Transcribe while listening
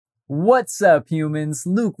What's up, humans?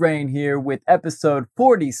 Luke Rain here with episode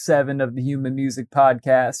 47 of the Human Music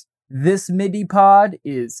Podcast. This MIDI pod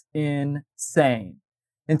is insane.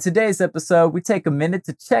 In today's episode, we take a minute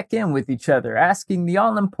to check in with each other, asking the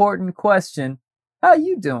all-important question, how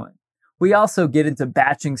you doing? We also get into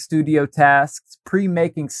batching studio tasks,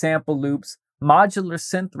 pre-making sample loops, modular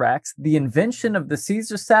synth racks, the invention of the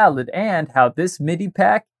Caesar salad, and how this MIDI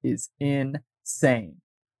pack is insane.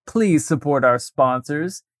 Please support our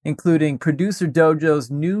sponsors, including Producer Dojo's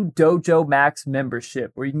new Dojo Max membership,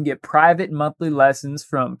 where you can get private monthly lessons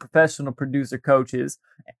from professional producer coaches,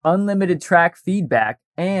 unlimited track feedback,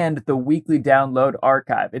 and the weekly download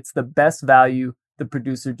archive. It's the best value the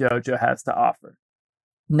Producer Dojo has to offer.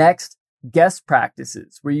 Next, guest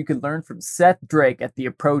practices, where you can learn from Seth Drake at the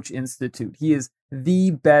Approach Institute. He is the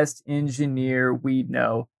best engineer we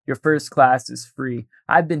know. Your first class is free.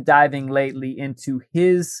 I've been diving lately into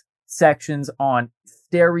his sections on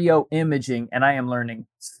stereo imaging, and I am learning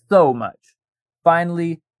so much.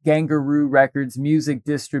 Finally, Gangaroo Records music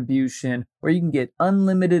distribution, where you can get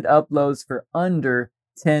unlimited uploads for under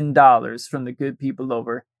 $10 from the good people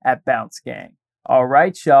over at Bounce Gang. All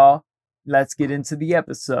right, y'all, let's get into the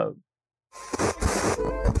episode.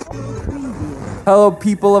 Hello,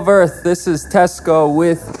 people of Earth. This is Tesco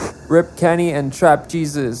with Rip Kenny and Trap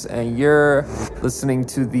Jesus, and you're listening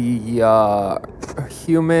to the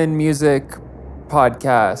Human Music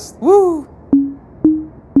Podcast. Woo!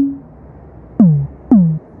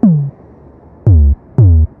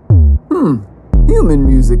 Human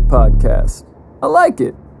Music Podcast. I like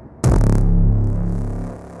it.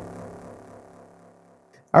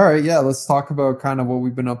 All right, yeah, let's talk about kind of what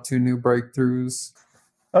we've been up to, new breakthroughs,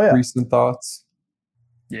 recent thoughts.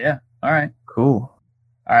 Yeah, all right. Cool.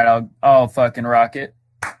 All right, I'll fucking rock it.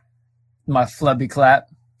 My flubby clap.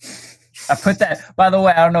 I put that, by the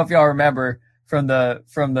way, I don't know if y'all remember from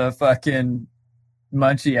the fucking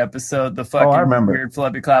Munchie episode, the fucking weird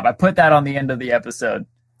flubby clap. I put that on the end of the episode.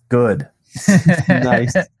 Good.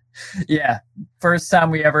 Nice. Yeah. First time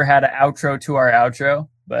we ever had an outro to our outro,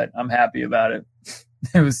 but I'm happy about it.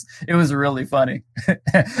 It was really funny.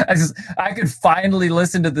 I could finally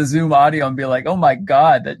listen to the Zoom audio and be like, oh my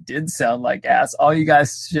God, that did sound like ass. All you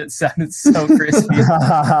guys shit sounded so crispy.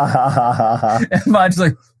 And mine's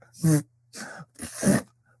like,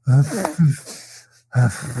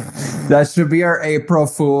 that should be our April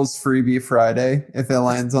Fool's Freebie Friday. If it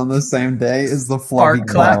lands on the same day as the flubby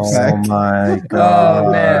clap. Oh my God.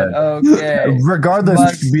 Oh man, okay. Regardless,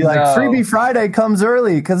 it should be like Freebie Friday comes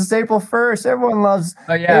early because it's April 1st. Everyone loves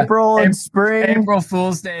April and spring. April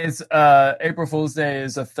Fool's Day is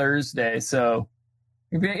a Thursday, so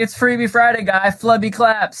it's Freebie Friday, guy. Flubby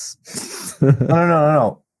claps.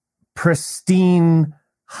 No. Pristine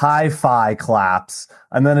hi-fi claps,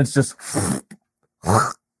 and then it's just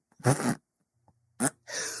huh,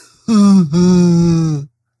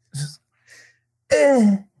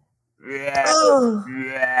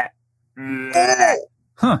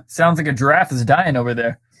 sounds like a giraffe is dying over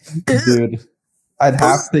there. Dude, I'd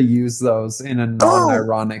have to use those in a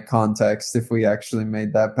non-ironic context if we actually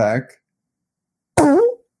made that pack.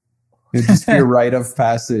 It'd just be a rite of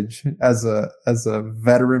passage as a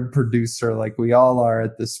veteran producer like we all are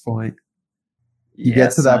at this point. You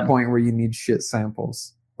get to that point where you need shit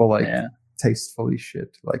samples, but tastefully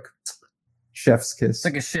shit, like chef's kiss. It's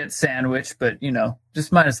like a shit sandwich, but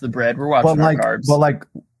just minus the bread. We're watching our carbs. But like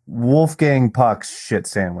Wolfgang Puck's shit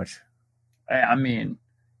sandwich. I mean,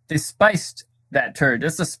 they spiced that turd.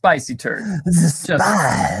 It's a spicy turd. It's a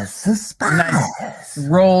spice. Nice,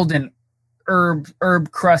 rolled in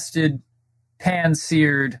herb crusted, pan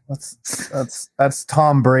seared. That's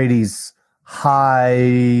Tom Brady's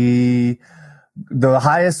the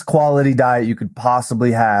highest quality diet you could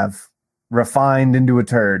possibly have, refined into a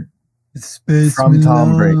turd. From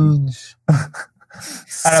Tom Brady. I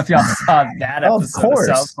don't know if y'all saw that episode of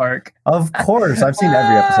South Park. Of course. I've seen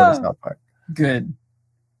every episode of South Park. Good.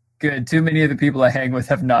 Too many of the people I hang with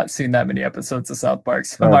have not seen that many episodes of South Park,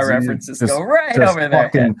 so my references go right over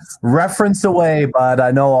there. Reference away, but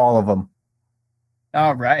I know all of them.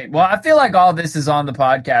 All right. Well, I feel like all this is on the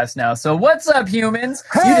podcast now. So what's up, humans?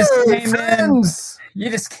 Hey, You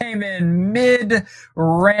just came in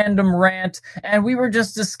mid-random rant, and we were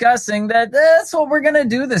just discussing that that's what we're going to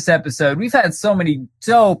do this episode. We've had so many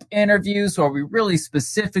dope interviews where we really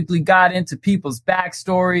specifically got into people's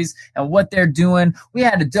backstories and what they're doing. We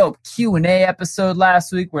had a dope Q&A episode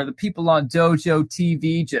last week where the people on Dojo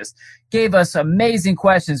TV just gave us amazing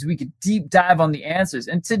questions. We could deep dive on the answers.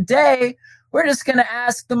 And today, we're just going to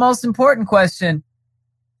ask the most important question.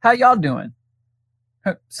 How y'all doing?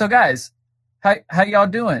 So, guys, how y'all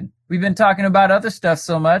doing? we've been talking about other stuff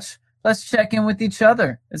so much. Let's check in with each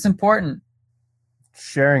other. It's important.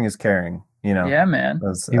 Sharing is caring, Yeah, man.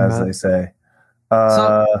 As they say.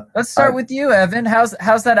 So let's start with you, Evan. How's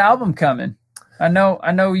that album coming? I know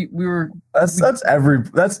we were. That's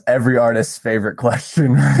every artist's favorite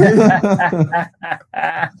question.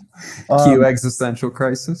 Cue existential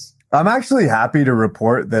crisis. I'm actually happy to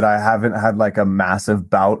report that I haven't had like a massive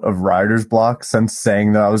bout of writer's block since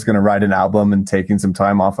saying that I was going to write an album and taking some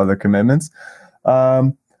time off other commitments.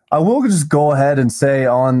 I will just go ahead and say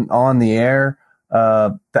on the air,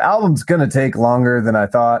 the album's going to take longer than I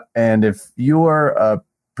thought. And if you are a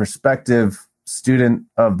prospective student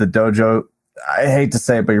of the dojo, I hate to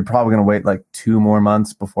say it, but you're probably going to wait like 2 more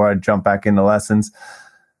months before I jump back into lessons.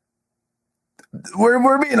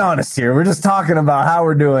 We're being honest here. We're just talking about how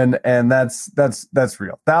we're doing, and that's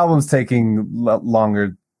real. The album's taking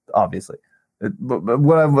longer, obviously. But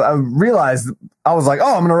what I realized, I was like,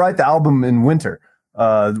 oh, I'm going to write the album in winter,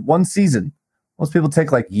 1 season. Most people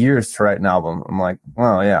take like years to write an album. I'm like,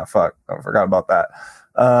 well, yeah, fuck, I forgot about that.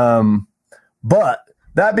 But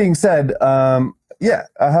that being said, yeah,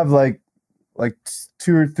 I have like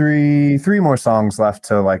 2 or 3 more songs left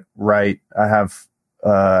to like write. I have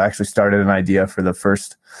actually started an idea for the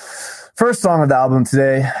first song of the album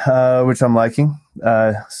today, which I'm liking.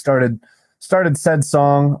 Started said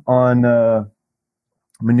song on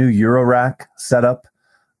my new Eurorack setup.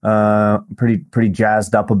 Pretty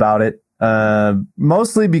jazzed up about it.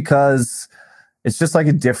 Mostly because it's just like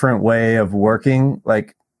a different way of working.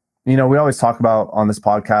 Like, we always talk about on this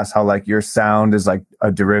podcast how like your sound is like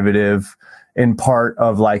a derivative in part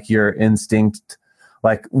of like your instinct,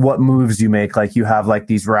 like what moves you make. Like you have like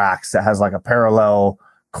these racks that has like a parallel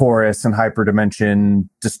chorus and hyperdimension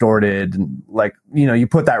distorted, and like, you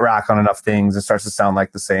put that rack on enough things, it starts to sound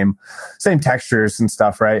like the same textures and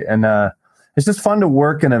stuff, right? And it's just fun to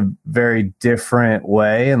work in a very different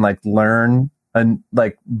way and like learn and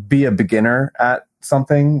like be a beginner at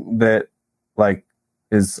something that like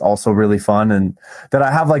is also really fun and that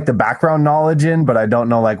I have like the background knowledge in, but I don't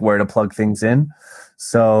know like where to plug things in.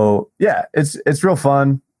 So yeah, it's real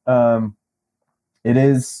fun. It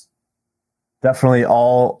is definitely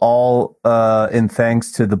all in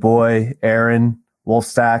thanks to the boy, Aaron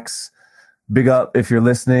Wolfstacks. Big up if you're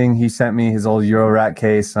listening. He sent me his old Eurorack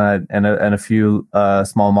case and a few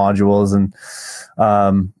small modules,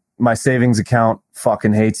 and my savings account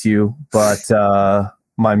fucking hates you, but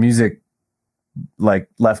my music like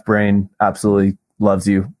left brain absolutely loves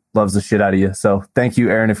you, loves the shit out of you. So thank you,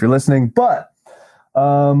 Aaron, if you're listening. But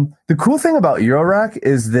the cool thing about Eurorack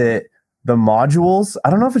is that the modules, I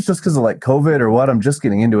don't know if it's just because of like COVID or what, I'm just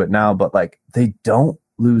getting into it now, but like they don't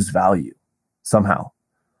lose value somehow.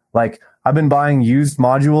 Like I've been buying used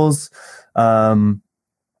modules,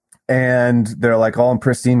 and they're like all in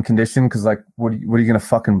pristine condition because like what are you gonna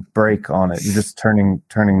fucking break on it? You're just turning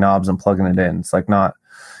knobs and plugging it in. It's like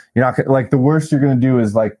you're not like, the worst you're gonna do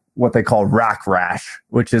is like what they call rack rash,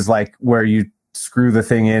 which is like where you screw the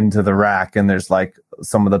thing into the rack and there's like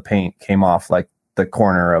some of the paint came off like the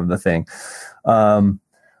corner of the thing.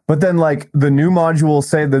 But then like the new module,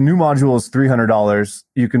 say the new module is $300,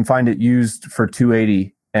 you can find it used for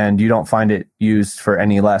 $280. And you don't find it used for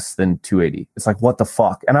any less than $280. It's like, what the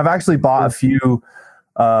fuck? And I've actually bought a few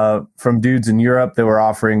from dudes in Europe that were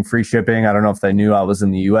offering free shipping. I don't know if they knew I was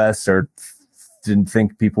in the US or didn't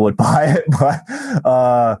think people would buy it,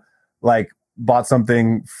 but like bought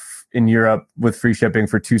something in Europe with free shipping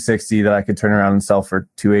for $260 that I could turn around and sell for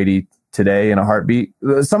 $280 today in a heartbeat.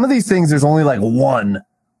 Some of these things, there's only like one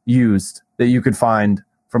used that you could find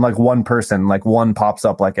from like one person. Like one pops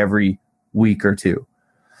up like every week or two.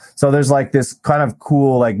 So there's like this kind of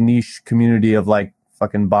cool, like niche community of like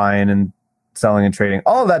fucking buying and selling and trading.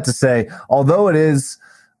 All of that to say, although it is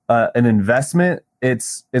an investment,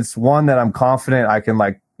 it's one that I'm confident I can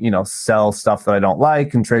like, sell stuff that I don't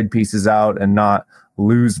like and trade pieces out and not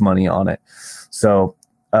lose money on it. So,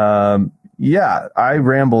 yeah, I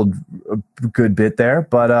rambled a good bit there,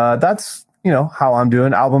 but that's, how I'm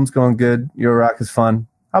doing. Album's going good. Eurorack is fun.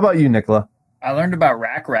 How about you, Nicola? I learned about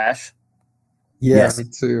rack rash. Yeah, yes. Me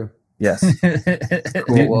too. Yes.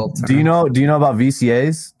 Cool. Do you know about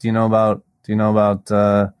VCAs? Do you know about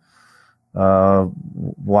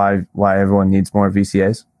why everyone needs more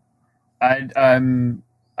VCAs?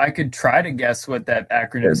 I could try to guess what that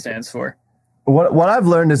acronym stands for. What I've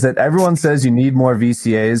learned is that everyone says you need more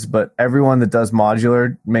VCAs, but everyone that does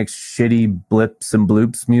modular makes shitty blips and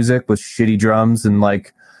bloops music with shitty drums and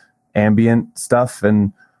like ambient stuff.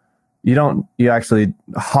 And you actually,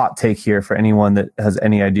 hot take here for anyone that has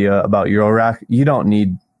any idea about Eurorack, you don't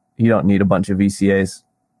need a bunch of VCAs.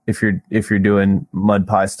 if you're doing mud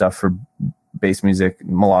pie stuff for bass music,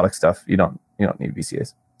 melodic stuff, you don't need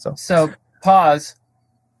VCAs. So pause.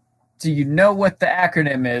 Do you know what the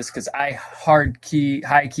acronym is? Because I high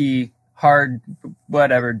key, hard,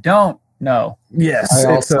 whatever, don't know. Yes,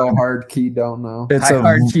 I also hard key don't know.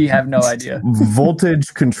 Hard key, have no idea.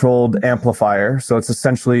 Voltage controlled amplifier. So it's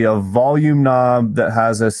essentially a volume knob that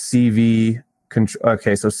has a CV.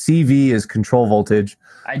 Okay, so CV is control voltage.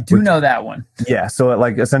 I do know that one. Yeah, so it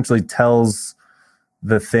like essentially tells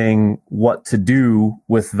the thing what to do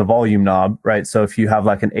with the volume knob, right? So if you have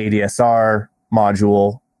like an ADSR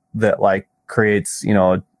module that like creates,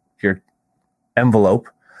 your envelope,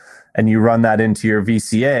 and you run that into your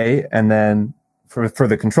VCA, and then for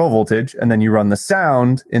the control voltage, and then you run the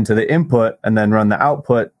sound into the input, and then run the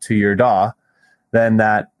output to your DAW, then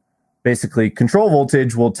that basically control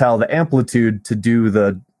voltage will tell the amplitude to do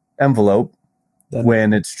the envelope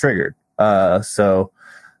when it's triggered. It's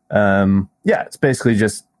basically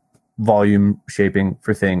just volume shaping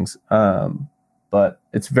for things. But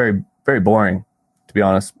it's very, very boring, to be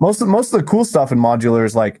honest. Most of the cool stuff in modular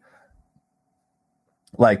is like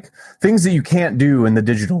things that you can't do in the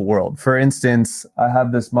digital world. For instance, I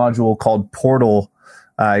have this module called Portal.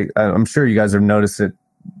 I'm sure you guys have noticed it.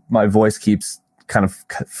 My voice keeps kind of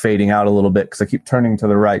fading out a little bit because I keep turning to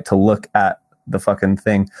the right to look at the fucking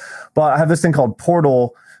thing. But I have this thing called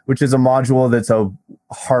Portal, which is a module that's a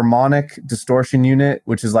harmonic distortion unit,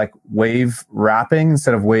 which is like wave wrapping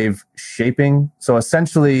instead of wave shaping. So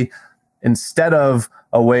essentially, instead of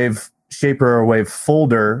a wave shaper or wave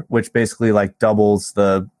folder, which basically like doubles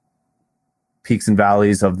the peaks and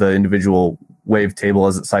valleys of the individual wave table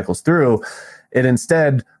as it cycles through, it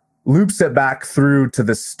instead loops it back through to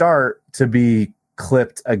the start to be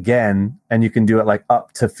clipped again, and you can do it like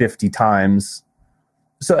up to 50 times.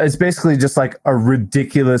 So it's basically just like a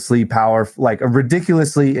ridiculously powerful, like a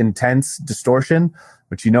ridiculously intense distortion,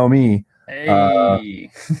 but you know me,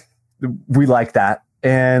 hey. We like that.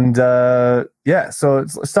 And so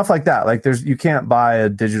it's stuff like that. Like you can't buy a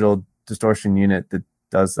digital distortion unit that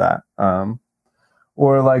does that.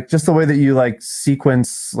 Or like just the way that you like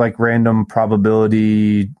sequence like random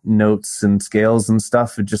probability notes and scales and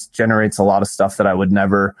stuff, it just generates a lot of stuff that I would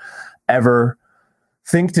never ever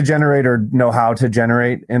think to generate or know how to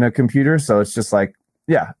generate in a computer. So it's just like,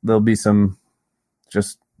 there'll be some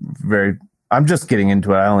I'm just getting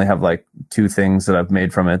into it. I only have like 2 things that I've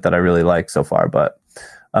made from it that I really like so far, but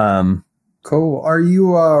cool. Are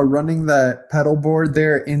you running that pedal board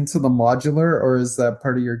there into the modular, or is that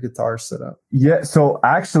part of your guitar setup? Yeah, so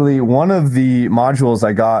actually one of the modules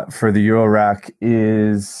I got for the Eurorack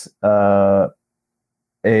is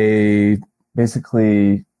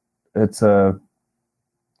it's a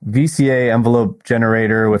VCA envelope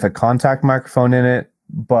generator with a contact microphone in it,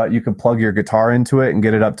 but you can plug your guitar into it and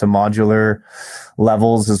get it up to modular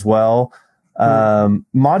levels as well.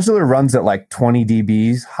 Modular runs at like 20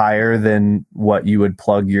 dBs higher than what you would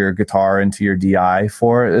plug your guitar into your DI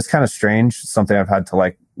for. It's kind of strange. It's something I've had to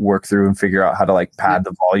like work through and figure out how to like pad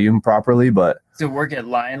the volume properly, but to work at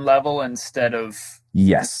line level instead of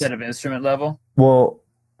instrument level. Well,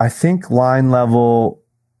 I think line level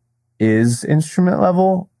is instrument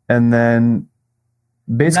level, and then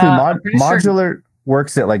basically modular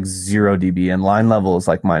works at like 0 dB, and line level is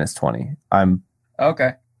like minus 20. I'm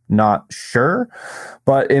okay. Not sure,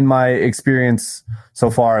 but in my experience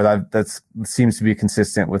so far, that seems to be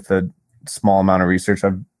consistent with the small amount of research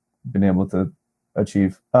I've been able to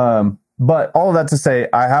achieve. But all of that to say,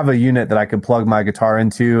 I have a unit that I could plug my guitar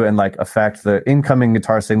into and like affect the incoming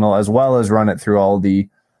guitar signal as well as run it through all the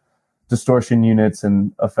distortion units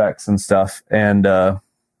and effects and stuff. And the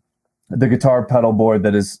guitar pedal board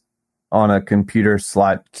that is on a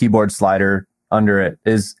keyboard slider under it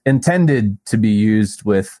is intended to be used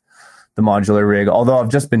with the modular rig. Although I've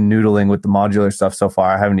just been noodling with the modular stuff so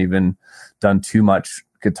far, I haven't even done too much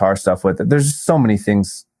guitar stuff with it. There's just so many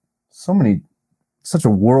things, such a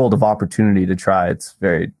world of opportunity to try. It's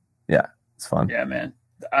it's fun. Yeah, man.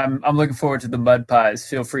 I'm looking forward to the mud pies.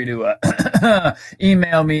 Feel free to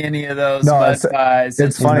email me any of those mud pies.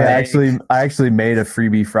 It's funny. I actually made a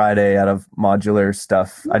freebie Friday out of modular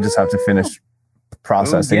stuff. I just have to finish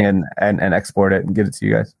processing and export it and get it to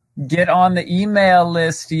you guys. Get on the email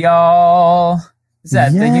list, y'all. Is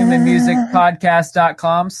that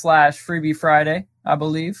thehumanmusicpodcast.com/freebie Friday, I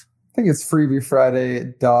believe? I think it's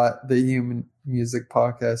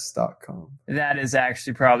freebiefriday.thehumanmusicpodcast.com. That is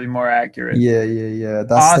actually probably more accurate. Yeah.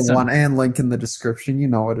 That's awesome. The one, and link in the description. You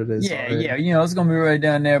know what it is. Yeah. It's going to be right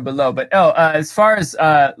down there below. But as far as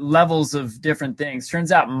levels of different things,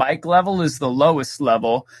 turns out mic level is the lowest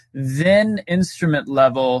level, then instrument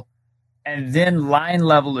level, and then line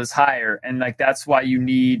level is higher, and like that's why you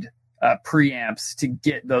need preamps to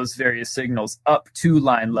get those various signals up to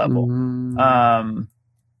line level. Man,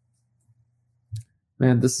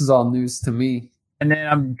 this is all news to me. And then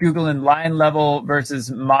I'm Googling line level versus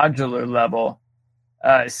modular level.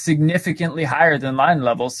 Significantly higher than line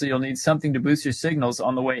level, so you'll need something to boost your signals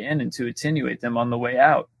on the way in and to attenuate them on the way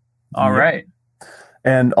out. All right.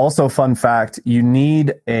 And also, fun fact, you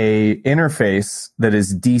need a interface that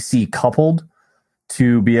is DC coupled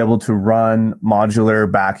to be able to run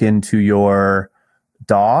modular back into your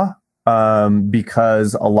DAW,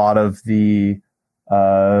 because a lot of the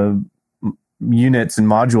units and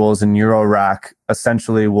modules in Eurorack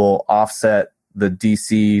essentially will offset the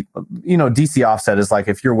DC. DC offset is like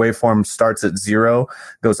if your waveform starts at 0,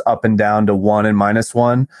 goes up and down to 1 and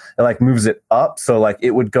 -1, it like moves it up. So like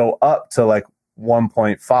it would go up to like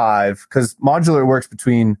 1.5, because modular works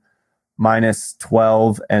between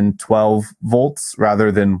 -12 and 12 volts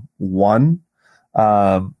rather than 1.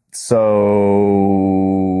 So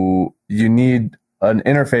you need an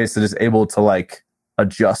interface that is able to like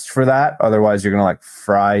adjust for that. Otherwise you're going to like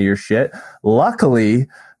fry your shit. Luckily,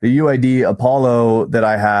 the UAD Apollo that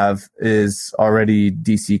I have is already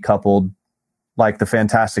DC coupled, like the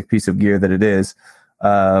fantastic piece of gear that it is.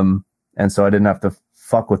 And so I didn't have to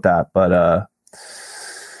fuck with that. But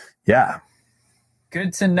yeah.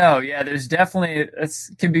 Good to know. Yeah, there's definitely, it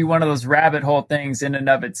can be one of those rabbit hole things in and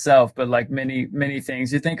of itself, but like many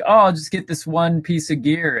things, you think, oh, I'll just get this one piece of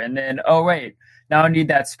gear, and then, oh, wait, now I need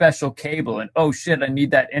that special cable, and oh shit, I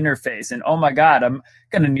need that interface, and oh my God, I'm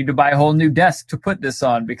going to need to buy a whole new desk to put this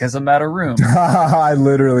on because I'm out of room. I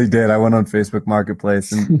literally did. I went on Facebook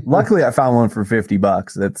Marketplace, and luckily I found one for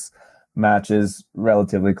 $50 that's matches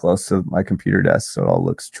relatively close to my computer desk, so it all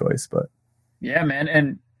looks choice. But yeah, man,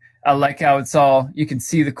 and I like how it's all, you can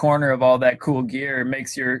see the corner of all that cool gear. It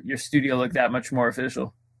makes your studio look that much more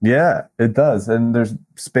official. Yeah, it does. And there's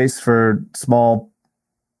space for small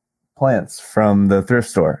plants from the thrift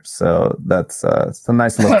store. So that's it's a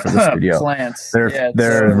nice look for the studio. Plants.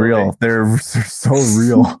 They're real. They're so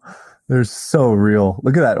real. They're so real.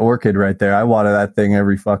 Look at that orchid right there. I water that thing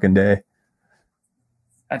every fucking day.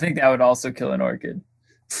 I think that would also kill an orchid.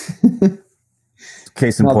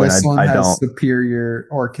 Case in point, this one I has don't. superior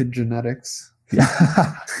orchid genetics.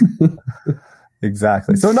 Yeah.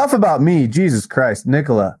 Exactly. So enough about me. Jesus Christ.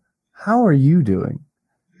 Nicola, how are you doing?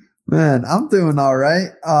 Man, I'm doing all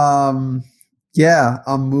right. Yeah,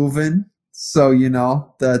 I'm moving. So,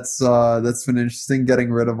 that's been interesting,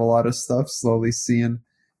 getting rid of a lot of stuff, slowly seeing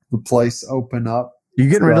the place open up. You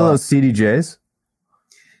getting rid of those CDJs?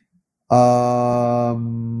 I'll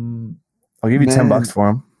give you $10 for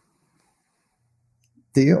them.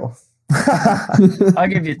 Deal. I'll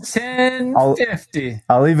give you $10.50.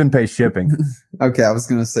 I'll even pay shipping. Okay, I was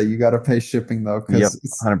gonna say you got to pay shipping though, because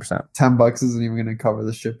 100%. $10 isn't even gonna cover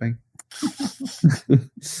the shipping.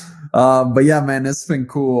 But yeah, man, it's been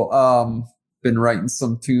cool. Been writing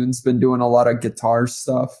some tunes, been doing a lot of guitar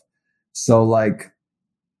stuff. So like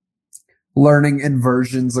learning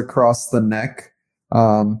inversions across the neck.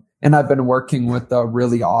 And I've been working with a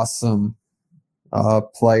really awesome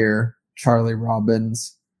player, Charlie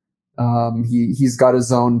Robbins. He's got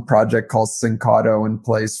his own project called Syncato and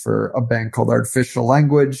plays for a band called Artificial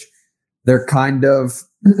Language. They're kind of,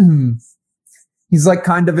 he's like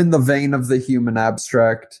kind of in the vein of the Human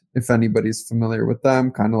Abstract, if anybody's familiar with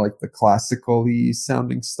them, kind of like the classical-y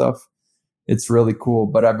sounding stuff. It's really cool,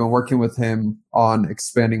 but I've been working with him on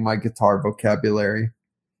expanding my guitar vocabulary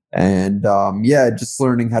and, just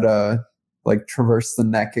learning how to like traverse the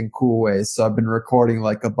neck in cool ways. So I've been recording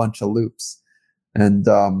like a bunch of loops and,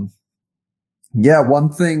 one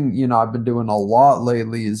thing, I've been doing a lot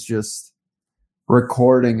lately is just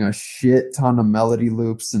recording a shit ton of melody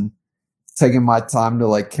loops and taking my time to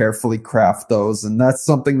like carefully craft those. And that's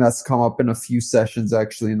something that's come up in a few sessions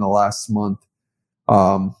actually in the last month.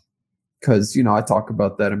 Cause, I talk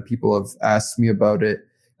about that and people have asked me about it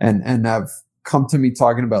and have come to me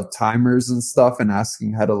talking about timers and stuff and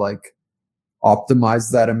asking how to like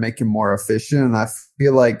optimize that and make it more efficient. And I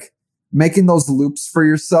feel like making those loops for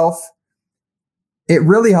yourself, it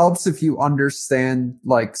really helps if you understand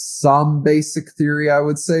like some basic theory, I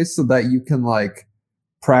would say, so that you can like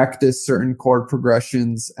practice certain chord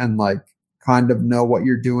progressions and like kind of know what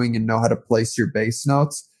you're doing and know how to place your bass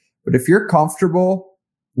notes. But if you're comfortable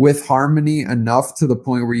with harmony enough to the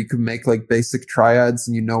point where you can make like basic triads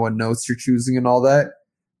and you know what notes you're choosing and all that,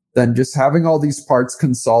 then just having all these parts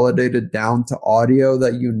consolidated down to audio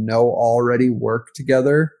that you know already work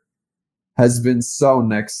together has been so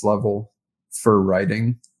next level for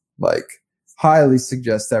writing. Like, highly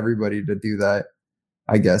suggest everybody to do that.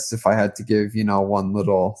 I guess if I had to give, one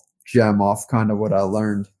little gem off kind of what I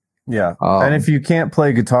learned. Yeah. And if you can't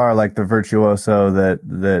play guitar like the virtuoso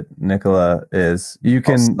that Nicola is, you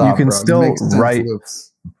can still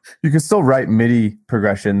write MIDI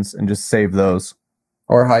progressions and just save those.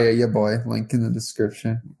 Or hire your boy, link in the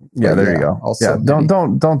description. Yeah, there you go. Also,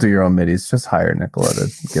 don't do your own MIDIs. Just hire Nicola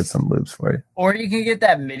to get some loops for you. Or you can get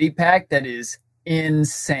that MIDI pack that is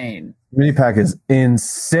insane. MIDI pack is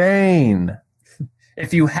insane.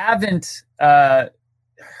 If you haven't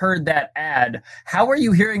heard that ad, how are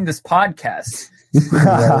you hearing this podcast?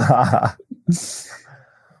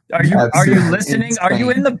 Are you listening?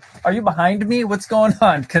 Insane. Are you behind me? What's going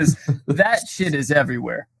on? Because that shit is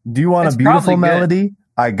everywhere. Do you want a beautiful melody?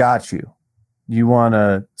 I got you. You want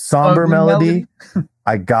a somber melody?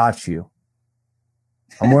 I got you.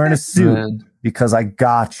 I'm wearing a suit because I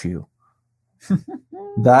got you.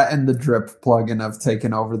 That and the drip plugin have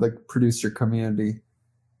taken over the producer community.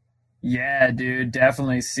 Yeah, dude,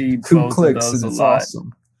 definitely see both of those a lot.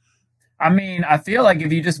 Awesome. I mean, I feel like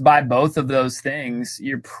if you just buy both of those things,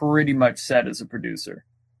 you're pretty much set as a producer.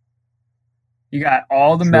 You got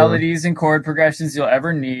all the melodies and chord progressions you'll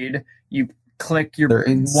ever need. You click your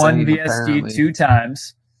one VST apparently 2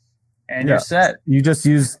 times, and you're set. You just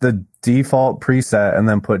use the default preset and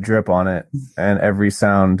then put drip on it, and every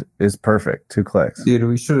sound is perfect. 2 clicks. Dude,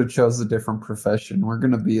 we should have chose a different profession. We're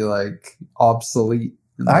going to be like obsolete.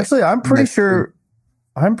 Actually, I'm pretty sure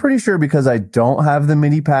because I don't have the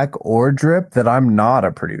MIDI pack or drip that I'm not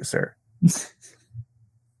a producer.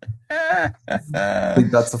 I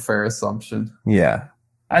think that's a fair assumption. Yeah.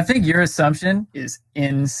 I think your assumption is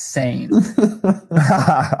insane.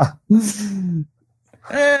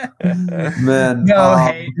 Man,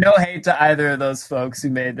 no hate to either of those folks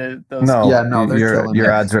who made those.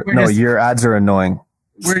 Your ads are annoying.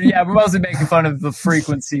 We're mostly making fun of the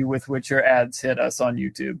frequency with which your ads hit us on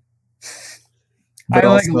YouTube. But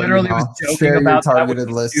I literally was joking about that with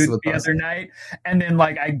the other night, and then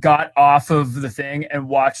I got off of the thing and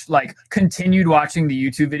continued watching the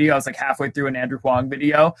YouTube video. I was halfway through an Andrew Huang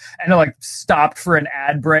video, and I stopped for an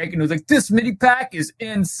ad break, and it was this MIDI pack is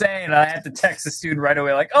insane. And I had to text the student right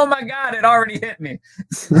away, oh my god, it already hit me.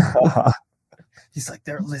 He's like,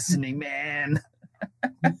 they're listening, man.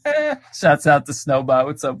 Shouts out to Snowbot.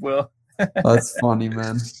 What's up, Will? That's funny,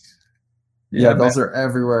 man. Yeah, those are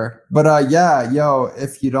everywhere. But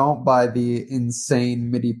if you don't buy the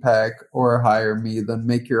insane MIDI pack or hire me, then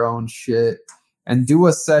make your own shit and do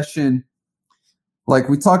a session.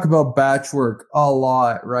 We talk about batch work a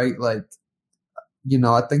lot, right? I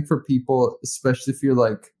think for people, especially if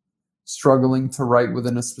you're struggling to write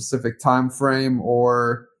within a specific time frame,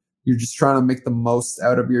 or you're just trying to make the most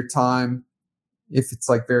out of your time, if it's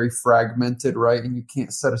very fragmented, right? And you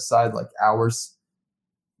can't set aside hours,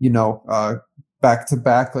 back to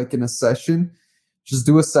back, in a session, just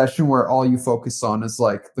do a session where all you focus on is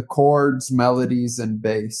the chords, melodies, and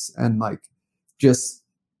bass, and just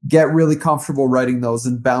get really comfortable writing those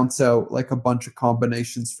and bounce out a bunch of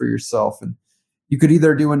combinations for yourself. And you could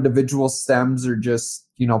either do individual stems or just,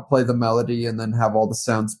 play the melody and then have all the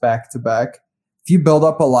sounds back to back. If you build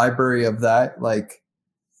up a library of that,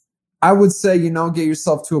 I would say, get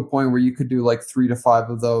yourself to a point where you could do 3 to 5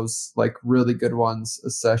 of those, really good ones a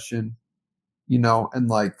session, and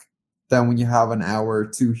then when you have an hour or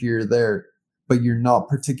 2 here or there, but you're not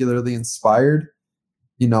particularly inspired,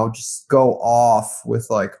 just go off with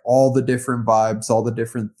all the different vibes, all the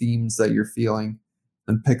different themes that you're feeling,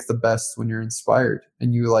 and pick the best when you're inspired.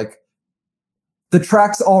 And you the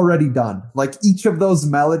track's already done. Each of those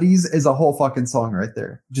melodies is a whole fucking song right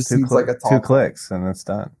there. Just needs a top 2 clicks and it's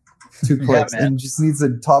done. 2 clicks and just needs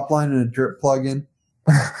a top line and a drip plugin.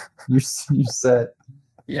 You're set.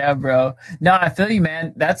 Yeah, bro. No, I feel you,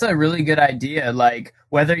 man. That's a really good idea.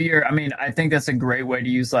 Whether I think that's a great way to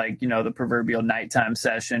use the proverbial nighttime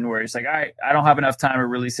session where it's all right, I don't have enough time to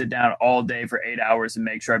really sit down all day for 8 hours and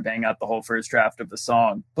make sure I bang out the whole first draft of the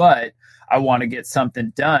song, but I want to get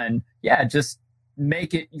something done. Yeah, just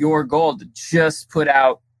make it your goal to just put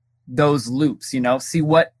out those loops, see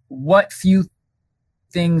what few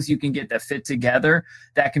things you can get that fit together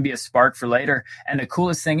that can be a spark for later. And the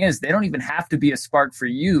coolest thing is they don't even have to be a spark for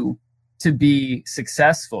you to be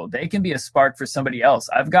successful. They can be a spark for somebody else.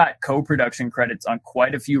 I've got co-production credits on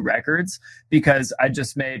quite a few records because I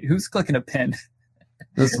just made, who's clicking a pin?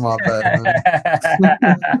 That's my bad, man.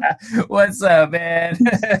 What's up, man?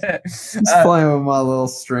 Just playing with my little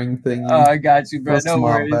string thing. Oh, I got you, bro. No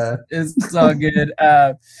worries. It's all good.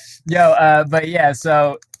 But yeah,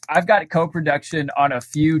 so I've got co-production on a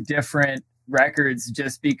few different records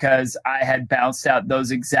just because I had bounced out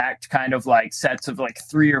those exact kind of like sets of like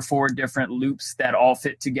 3 or 4 different loops that all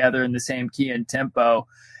fit together in the same key and tempo.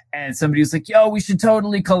 And somebody was like, yo, we should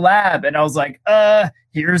totally collab. And I was like,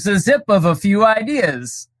 here's a zip of a few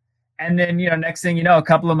ideas. And then, next thing you know, a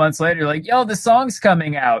couple of months later, like, yo, the song's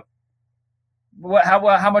coming out.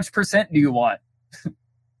 How much percent do you want?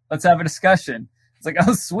 Let's have a discussion. It's like,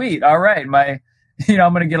 oh, sweet. All right.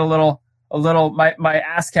 I'm going to get my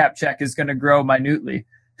ASCAP check is going to grow minutely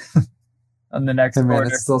on the next quarter.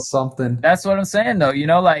 It's still something. That's what I'm saying though.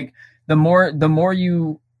 Like the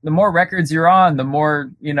more records you're on, the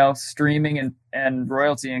more, streaming and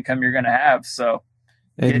royalty income you're going to have. So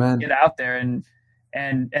get out there and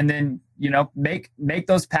then, make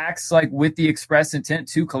those packs like with the express intent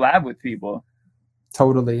to collab with people.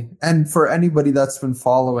 Totally. And for anybody that's been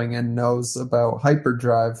following and knows about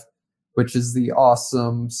Hyperdrive, which is the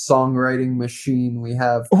awesome songwriting machine we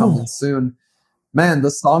have coming soon. Man,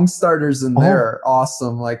 the song starters in there are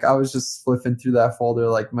awesome. Like I was just flipping through that folder,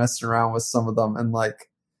 like messing around with some of them. And like,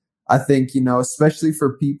 I think, especially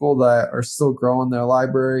for people that are still growing their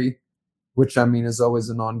library, which I mean is always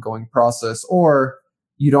an ongoing process, or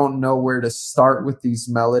you don't know where to start with these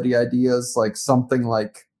melody ideas, like something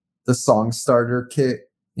like the song starter kit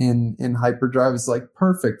in Hyperdrive is like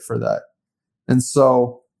perfect for that. And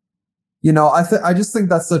so, I just think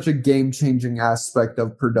that's such a game-changing aspect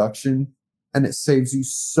of production, and it saves you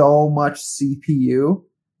so much CPU.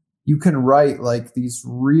 You can write like these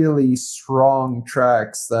really strong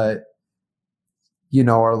tracks that,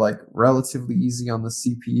 are like relatively easy on the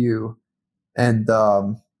CPU, and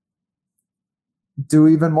do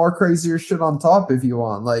even more crazier shit on top if you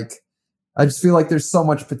want. Like, I just feel like there's so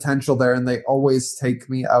much potential there, and they always take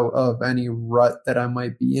me out of any rut that I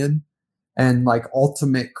might be in. And like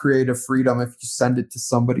ultimate creative freedom if you send it to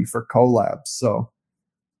somebody for collabs. So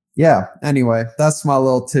yeah, anyway, that's my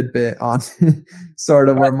little tidbit on sort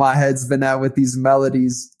of where my head's been at with these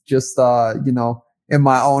melodies, just, in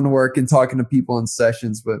my own work and talking to people in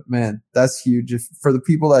sessions. But man, that's huge. For the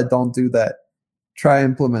people that don't do that, try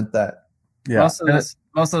implement that. Yeah.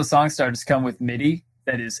 Most of the song starters come with MIDI.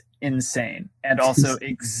 That is insane. And also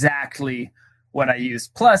exactly what I use.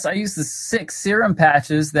 Plus, I use the 6 serum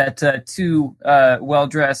patches that 2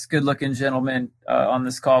 well-dressed, good-looking gentlemen on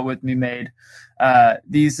this call with me made.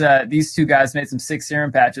 These 2 guys made some 6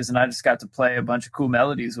 serum patches, and I just got to play a bunch of cool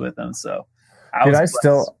melodies with them. So,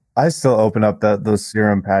 I still open up those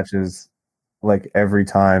serum patches like every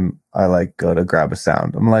time I like go to grab a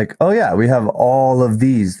sound. I'm like, oh yeah, we have all of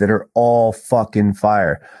these that are all fucking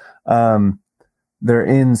fire. They're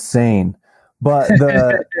insane. But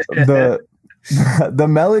the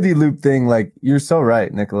melody loop thing, like you're so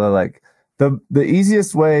right, Nicola. Like the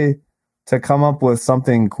easiest way to come up with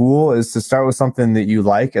something cool is to start with something that you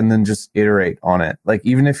like and then just iterate on it. Like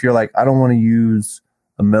even if you're like, I don't want to use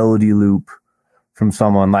a melody loop from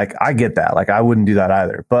someone, like I get that. Like I wouldn't do that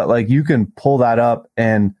either. But like you can pull that up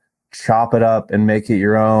and chop it up and make it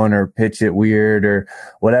your own or pitch it weird or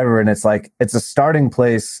whatever. And it's like it's a starting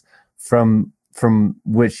place from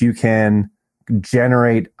which you can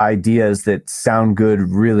generate ideas that sound good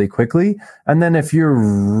really quickly. And then if you're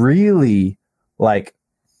really like,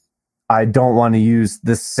 I don't want to use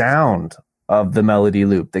the sound of the melody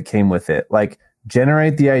loop that came with it, like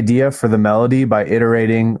generate the idea for the melody by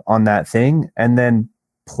iterating on that thing and then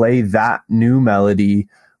play that new melody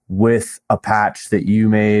with a patch that you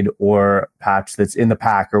made or patch that's in the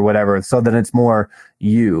pack or whatever, so that it's more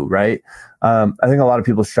you, right? I think a lot of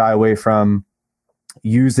people shy away from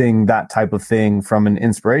using that type of thing from an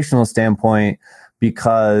inspirational standpoint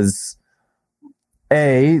because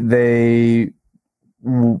they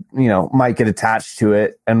might get attached to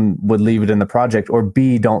it and would leave it in the project, or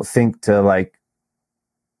B, don't think to like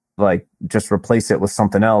just replace it with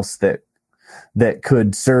something else that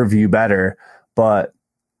could serve you better. But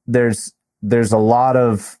there's a lot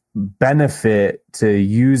of benefit to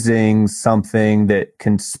using something that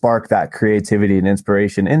can spark that creativity and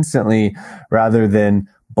inspiration instantly rather than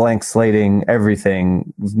blank slating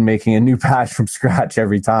everything, making a new patch from scratch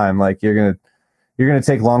every time. Like you're going to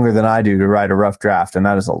take longer than I do to write a rough draft, and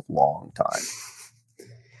that is a long time.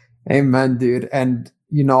 Amen, dude. And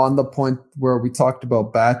on the point where we talked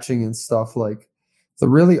about batching and stuff, like the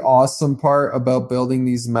really awesome part about building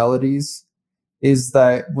these melodies is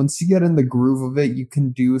that once you get in the groove of it, you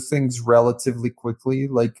can do things relatively quickly.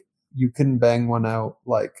 Like you can bang one out,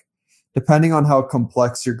 like depending on how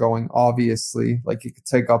complex you're going, obviously, like it could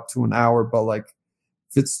take up to an hour, but like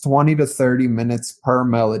if it's 20 to 30 minutes per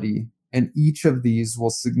melody, and each of these will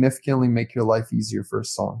significantly make your life easier for a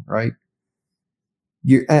song, right?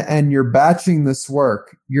 and you're batching this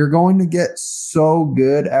work, you're going to get so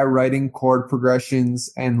good at writing chord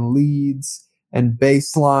progressions and leads and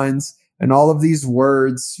bass lines and all of these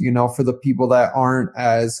words, you know, for the people that aren't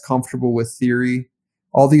as comfortable with theory,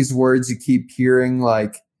 all these words you keep hearing,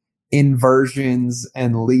 like inversions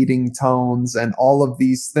and leading tones and all of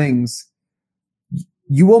these things,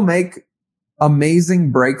 you will make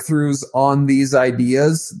amazing breakthroughs on these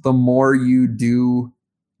ideas the more you do,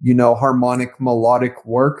 you know, harmonic melodic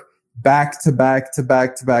work back to back to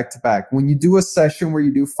back to back to back. When you do a session where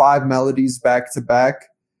you do 5 melodies back to back,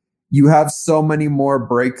 you have so many more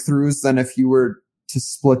breakthroughs than if you were to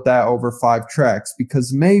split that over 5 tracks,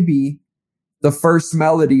 because maybe the first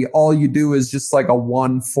melody, all you do is just like a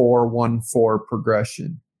 1-4-1-4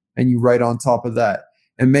 progression and you write on top of that.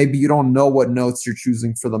 And maybe you don't know what notes you're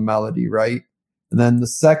choosing for the melody, right? And then the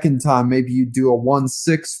second time, maybe you do a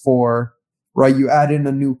 1-6-4, right? You add in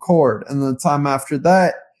a new chord. And the time after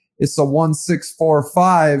that, it's a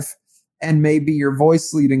 1-6-4-5, and maybe your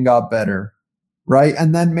voice leading got better, right?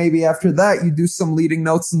 And then maybe after that, you do some leading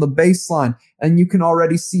notes in the bass line, and you can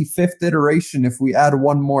already see 5th iteration. If we add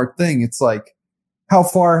one more thing, it's like, how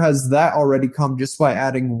far has that already come just by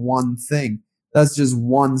adding one thing? That's just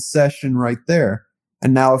one session right there.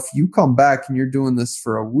 And now if you come back and you're doing this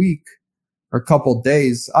for a week or a couple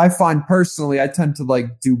days, I find personally, I tend to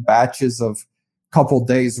like do batches of couple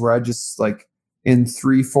days where I just like in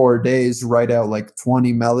 3-4 days write out like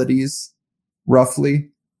 20 melodies, roughly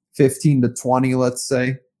 15 to 20, let's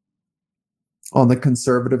say, on the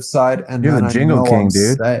conservative side. And you're then the jingle king,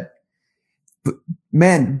 dude.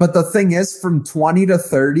 But the thing is, from 20 to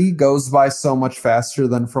 30 goes by so much faster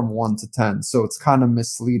than from 1 to 10. So it's kind of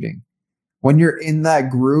misleading. When you're in that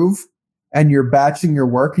groove and you're batching your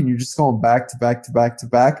work and you're just going back to back to back to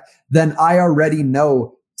back, then I already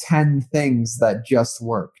know 10 things that just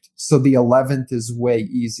worked. So the 11th is way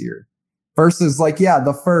easier. Versus like, yeah,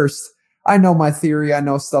 the first, I know my theory, I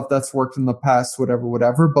know stuff that's worked in the past,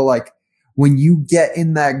 whatever. But like when you get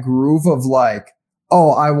in that groove of like,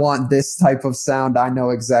 oh, I want this type of sound, I know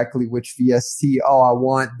exactly which VST. Oh, I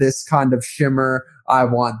want this kind of shimmer. I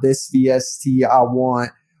want this VST. I want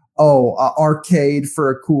arcade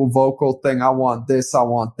for a cool vocal thing. I want this, I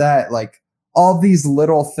want that. Like all these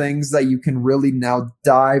little things that you can really now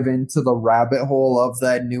dive into the rabbit hole of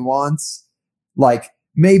that nuance. Like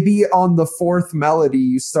maybe on the 4th melody,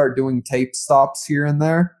 you start doing tape stops here and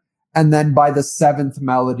there. And then by the 7th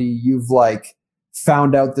melody, you've like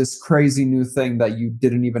found out this crazy new thing that you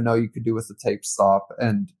didn't even know you could do with a tape stop.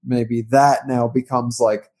 And maybe that now becomes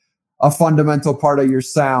like a fundamental part of your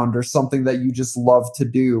sound or something that you just love to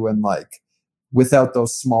do. And like without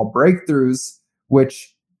those small breakthroughs,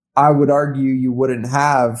 which I would argue you wouldn't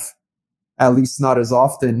have, at least not as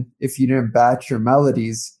often if you didn't batch your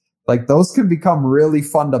melodies, like those can become really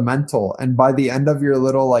fundamental. And by the end of your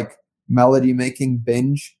little like melody making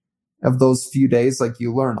binge of those few days, like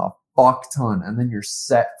you learn a fuck ton and then you're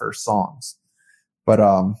set for songs. But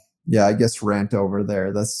yeah, I guess rant over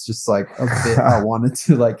there. That's just like a bit I wanted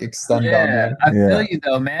to like extend on there. I feel you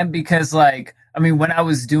though, man, because like, I mean, when I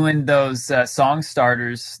was doing those song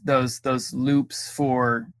starters, those loops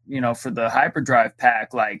for, you know, for the hyperdrive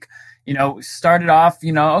pack, like, you know, started off,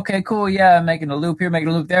 you know, okay, cool. Yeah. I'm making a loop here, making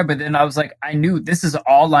a loop there. But then I was like, I knew this is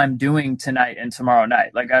all I'm doing tonight and tomorrow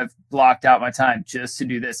night. Like I've blocked out my time just to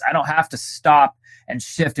do this. I don't have to stop and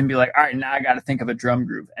shift and be like, all right, now I got to think of a drum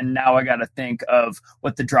groove. And now I got to think of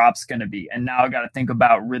what the drop's going to be. And now I got to think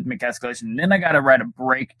about rhythmic escalation. And then I got to write a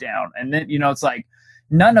breakdown. And then, you know, it's like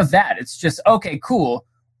none of that. It's just, okay, cool.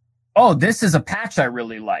 Oh, this is a patch I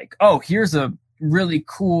really like. Oh, here's a really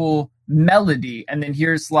cool melody. And then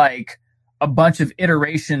here's like a bunch of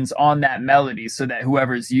iterations on that melody so that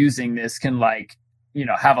whoever's using this can like, you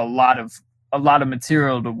know, have a lot of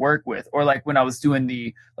material to work with. Or like when I was doing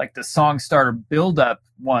the song starter build up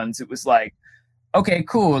ones, it was like, okay,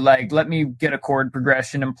 cool. Like, let me get a chord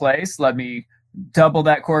progression in place. Let me double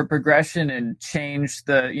that chord progression and change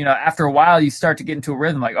the, you know, after a while you start to get into a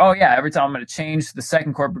rhythm like, oh yeah, every time I'm going to change the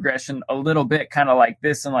second chord progression a little bit, kind of like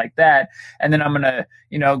this and like that. And then I'm going to,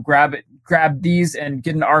 you know, grab these and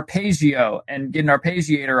get an arpeggio and get an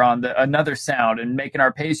arpeggiator on another sound and make an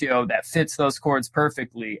arpeggio that fits those chords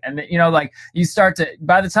perfectly. And then, you know, like you start to,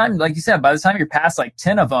 by the time, like you said, by the time you're past like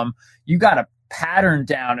 10 of them, you got a pattern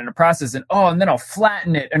down in a process and then I'll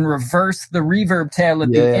flatten it and reverse the reverb tail at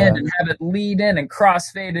the end and have it lead in and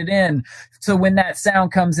crossfade it in. So when that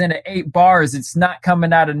sound comes in at 8 bars, it's not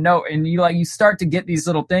coming out of note. And you start to get these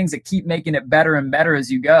little things that keep making it better and better as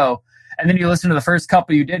you go. And then you listen to the first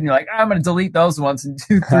couple you did and you're like, I'm going to delete those ones and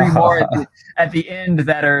do 3 more at the end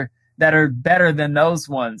that are better than those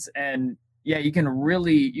ones. And you can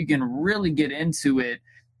really get into it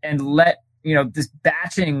and let, this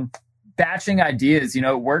batching ideas,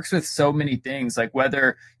 it works with so many things, like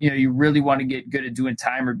whether, you really want to get good at doing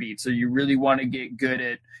timer beats, or you really want to get good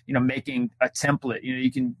at, making a template.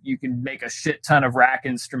 You can make a shit ton of rack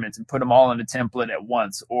instruments and put them all in a template at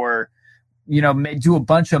once, or, do a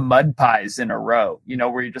bunch of mud pies in a row,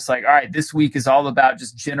 where you're just like, all right, this week is all about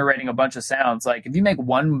just generating a bunch of sounds. Like if you make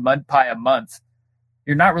one mud pie a month,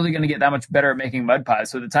 you're not really going to get that much better at making mud pies.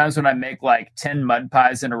 So the times when I make like 10 mud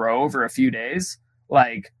pies in a row over a few days,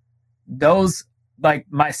 like those, like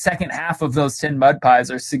my second half of those 10 mud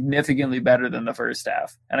pies are significantly better than the first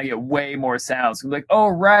half. And I get way more sounds. I'm like, oh,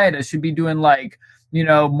 right, I should be doing like,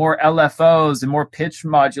 more LFOs and more pitch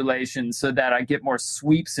modulation so that I get more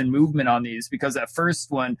sweeps and movement on these, because that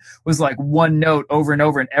first one was like one note over and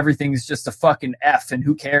over and everything's just a fucking F, and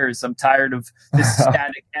who cares? I'm tired of this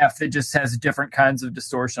static F that just has different kinds of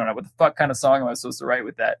distortion on it. What the fuck kind of song am I supposed to write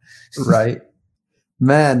with that? Right.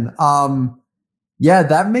 Man, yeah,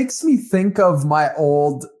 that makes me think of my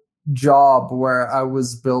old job where I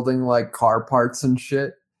was building like car parts and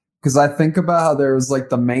shit. Because I think about how there was like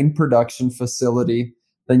the main production facility,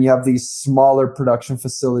 then you have these smaller production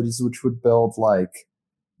facilities which would build like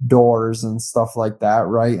doors and stuff like that,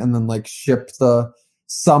 right? And then like ship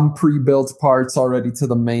some pre-built parts already to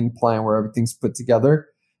the main plant where everything's put together.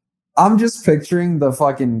 I'm just picturing the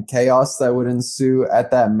fucking chaos that would ensue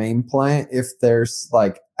at that main plant if there's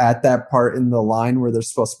like at that part in the line where they're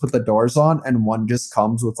supposed to put the doors on and one just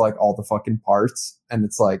comes with like all the fucking parts, and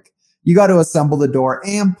it's like, you got to assemble the door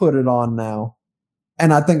and put it on now.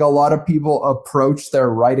 And I think a lot of people approach their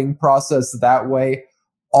writing process that way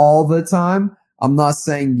all the time. I'm not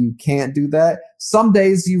saying you can't do that. Some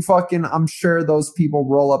days I'm sure those people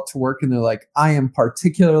roll up to work and they're like, I am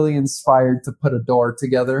particularly inspired to put a door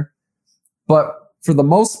together. But for the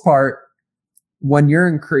most part, when you're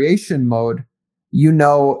in creation mode,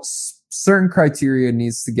 certain criteria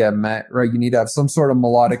needs to get met, right? You need to have some sort of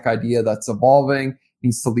melodic idea that's evolving,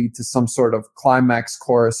 needs to lead to some sort of climax,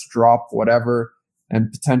 chorus, drop, whatever,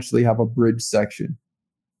 and potentially have a bridge section.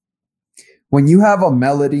 When you have a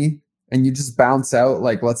melody and you just bounce out,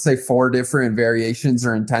 like, let's say 4 different variations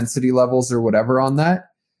or intensity levels or whatever on that,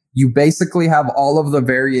 you basically have all of the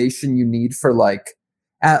variation you need for like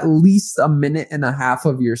at least a minute and a half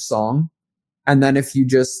of your song. And then if you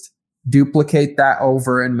just duplicate that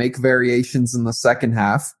over and make variations in the second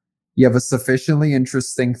half, you have a sufficiently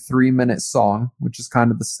interesting 3-minute song, which is kind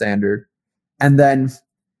of the standard. And then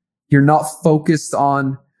you're not focused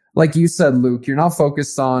on, like you said, Luke, you're not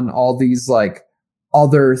focused on all these like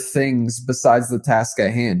other things besides the task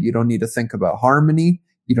at hand. You don't need to think about harmony.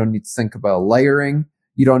 You don't need to think about layering.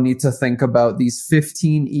 You don't need to think about these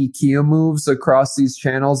 15 EQ moves across these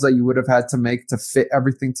channels that you would have had to make to fit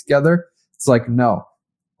everything together. It's like, no,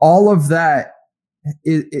 all of that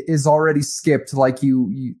is already skipped. Like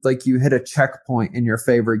you hit a checkpoint in your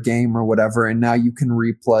favorite game or whatever, and now you can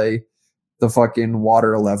replay the fucking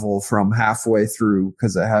water level from halfway through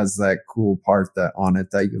because it has that cool part that on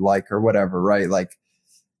it that you like or whatever, right? Like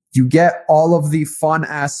you get all of the fun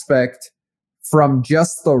aspect from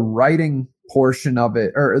just the writing portion of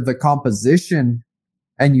it or the composition,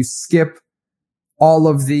 and you skip all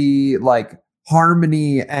of the like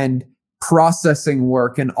harmony and processing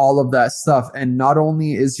work and all of that stuff. And not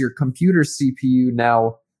only is your computer CPU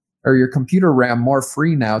now or your computer RAM more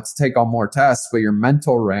free now to take on more tasks, but your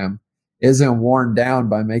mental RAM isn't worn down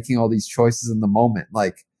by making all these choices in the moment.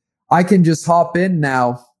 Like I can just hop in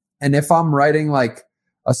now, and if I'm writing like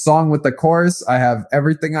a song with the chorus, I have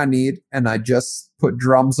everything I need and I just put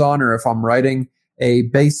drums on. Or if I'm writing a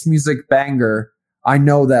bass music banger, I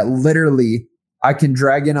know that literally I can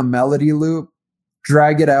drag in a melody loop,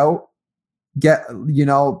 drag it out, get,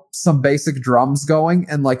 some basic drums going,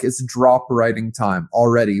 and like it's drop writing time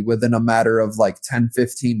already within a matter of like 10,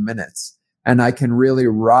 15 minutes. And I can really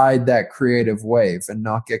ride that creative wave and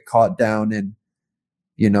not get caught down in,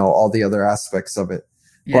 all the other aspects of it.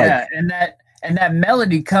 Yeah. And that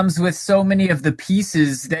melody comes with so many of the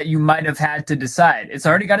pieces that you might have had to decide. It's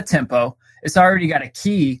already got a tempo. It's already got a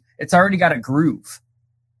key. It's already got a groove.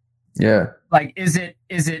 Yeah. Like, does it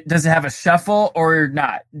have a shuffle or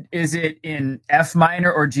not? Is it in F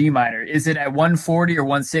minor or G minor? Is it at 140 or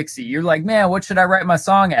 160? You're like, man, what should I write my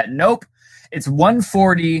song at? Nope. It's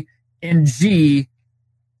 140 in G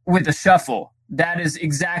with a shuffle. That is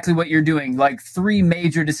exactly what you're doing. Like 3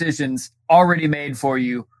 major decisions already made for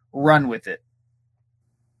you. Run with it.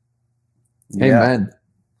 Amen.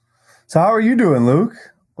 So how are you doing, Luke?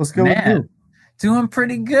 Let's go with you. Doing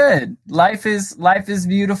pretty good. Life is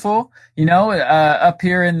beautiful. Up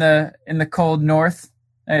here in the cold north,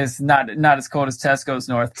 It's not as cold as Tesco's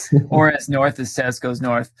North, or as north as Tesco's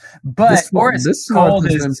North, but this north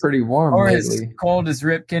has been pretty warm lately. As cold as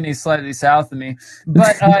Rip Kinney, slightly south of me.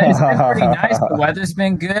 But it's been pretty nice. The weather's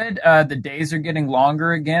been good. The days are getting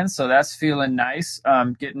longer again, so that's feeling nice.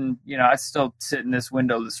 Getting, I still sit in this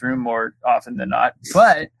windowless room more often than not,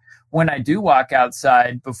 but when I do walk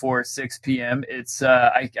outside before 6 p.m., it's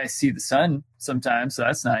I see the sun sometimes, so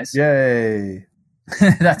that's nice. Yay!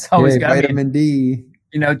 That's always got vitamin D.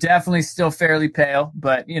 Definitely still fairly pale,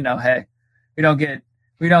 but hey, we don't get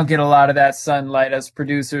a lot of that sunlight as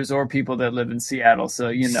producers or people that live in Seattle,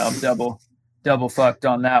 so double fucked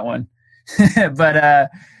on that one. But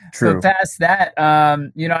True. But past that,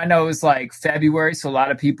 I know it was like February, so a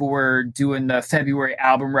lot of people were doing the February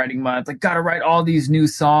album writing month. Like, gotta write all these new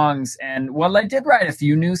songs. And while I did write a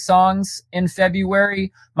few new songs in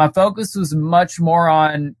February, my focus was much more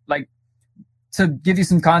on, like, to give you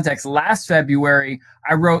some context, last February,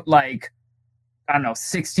 I wrote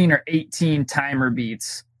 16 or 18 timer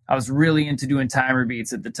beats. I was really into doing timer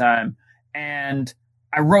beats at the time. And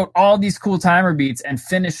I wrote all these cool timer beats and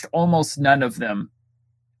finished almost none of them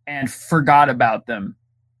and forgot about them.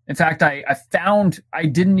 In fact, I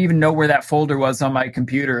didn't even know where that folder was on my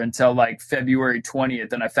computer until like February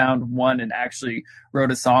 20th. And I found one and actually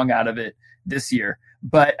wrote a song out of it this year.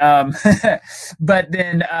 But, but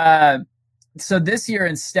then, so this year,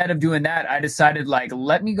 instead of doing that, I decided,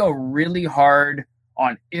 let me go really hard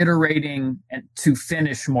on iterating and to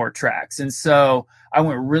finish more tracks. And so I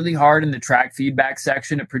went really hard in the track feedback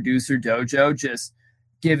section at Producer Dojo, just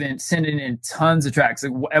sending in tons of tracks.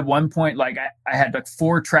 At one point, I had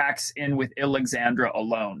 4 tracks in with Alexandra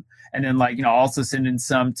alone. And then also sending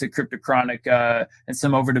some to Cryptochronic and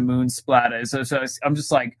some over to Moonsplatter. So I'm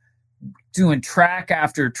just doing track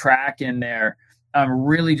after track in there. I'm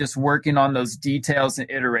really just working on those details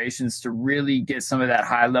and iterations to really get some of that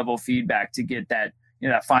high level feedback to get that,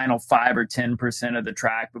 that final 5 or 10% of the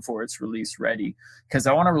track before it's release ready. Because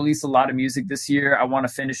I want to release a lot of music this year. I want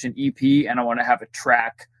to finish an EP and I want to have a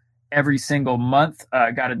track every single month.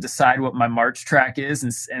 I got to decide what my March track is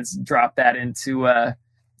and drop that into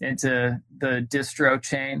the distro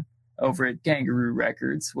chain over at Gangaroo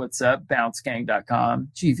Records. What's up? BounceGang.com,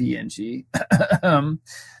 GVNG. Down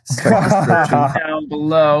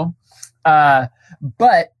below.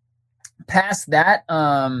 But past that,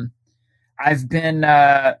 I've been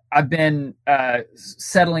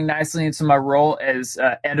settling nicely into my role as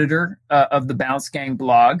editor of the Bounce Gang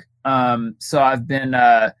blog. So I've been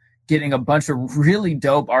getting a bunch of really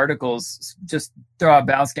dope articles. Just throw out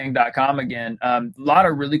bouncegang.com again. A lot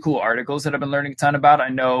of really cool articles that I've been learning a ton about. I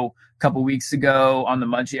know a couple weeks ago on the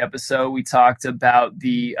Munchie episode, we talked about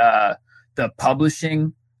the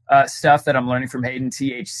publishing stuff that I'm learning from Hayden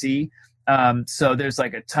THC. So there's a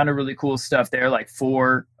ton of really cool stuff there,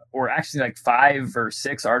 4 or actually 5 or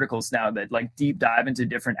 6 articles now that deep dive into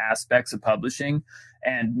different aspects of publishing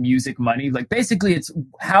and music money. Basically it's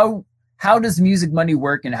how does music money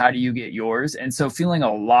work and how do you get yours? And so feeling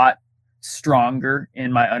a lot stronger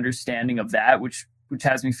in my understanding of that, which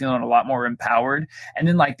has me feeling a lot more empowered. And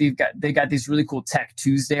then they got these really cool Tech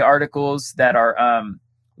Tuesday articles that are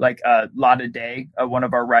Lotta Day, one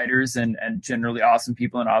of our writers and generally awesome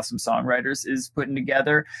people and awesome songwriters, is putting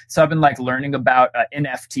together. So I've been learning about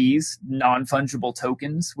NFTs, non-fungible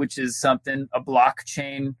tokens, which is something, a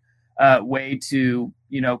blockchain way to,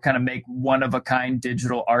 kind of make one of a kind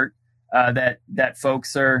digital art that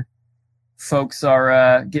folks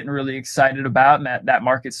are getting really excited about, and that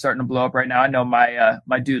market's starting to blow up right now. I know my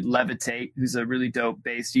dude Levitate, who's a really dope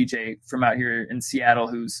bass DJ from out here in Seattle,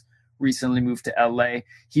 who's recently moved to LA.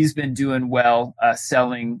 He's been doing well,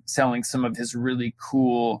 selling some of his really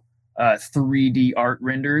cool 3D art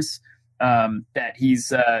renders. That he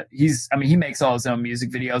makes all his own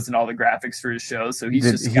music videos and all the graphics for his shows. So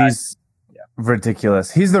he's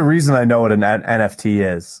ridiculous. He's the reason I know what an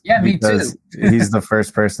NFT is. Yeah, me too. He's the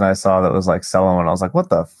first person I saw that was selling one. I was like, what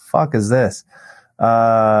the fuck is this?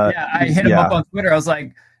 I hit him up on Twitter. I was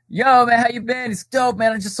like, yo, man, how you been? It's dope,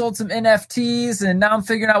 man. I just sold some NFTs and now I'm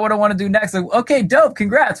figuring out what I want to do next. Okay, dope.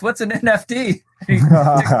 Congrats. What's an NFT? He took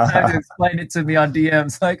time to explain it to me on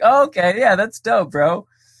DMs. Oh, okay. Yeah, that's dope, bro.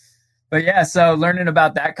 But yeah, so learning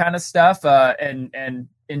about that kind of stuff, and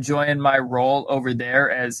enjoying my role over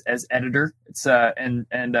there as editor. It's and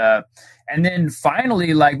then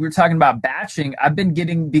finally, we were talking about batching. I've been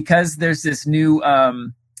getting, because there's this new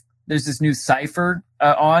cipher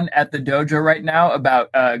on at the dojo right now about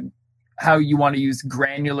how you want to use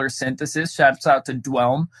granular synthesis. Shouts out to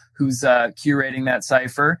Dwelm, who's curating that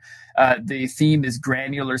cipher. The theme is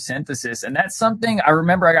granular synthesis. And that's something I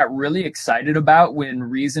remember I got really excited about when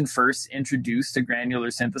Reason first introduced a granular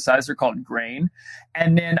synthesizer called Grain.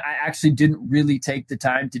 And then I actually didn't really take the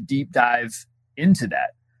time to deep dive into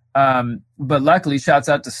that. But luckily, shouts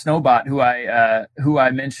out to Snowbot, who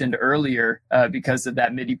I mentioned earlier, because of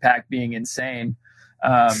that MIDI pack being insane.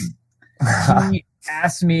 He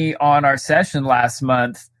asked me on our session last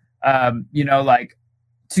month, like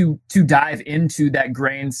to dive into that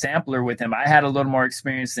Grain sampler with him. I had a little more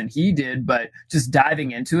experience than he did, but just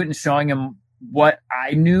diving into it and showing him what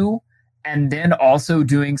I knew, and then also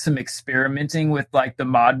doing some experimenting with like the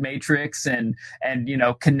mod matrix and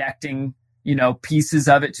connecting pieces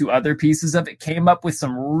of it to other pieces of it, came up with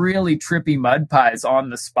some really trippy mud pies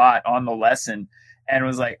on the spot on the lesson, and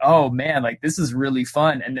was like, oh man, like this is really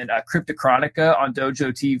fun. And then Cryptochronica on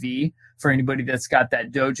Dojo TV, for anybody that's got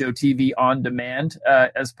that Dojo TV on demand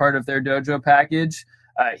as part of their Dojo package,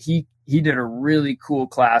 he did a really cool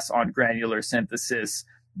class on granular synthesis,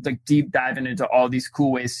 like deep diving into all these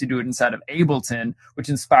cool ways to do it inside of Ableton, which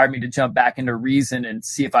inspired me to jump back into Reason and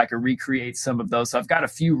see if I could recreate some of those. So I've got a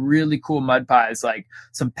few really cool mud pies, like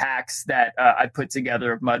some packs that I put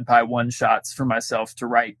together of mud pie one shots for myself to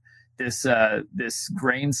write this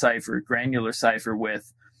granular cipher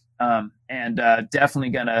with, and definitely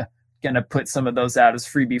gonna put some of those out as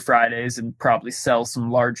freebie Fridays and probably sell some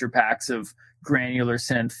larger packs of granular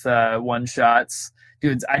synth one shots.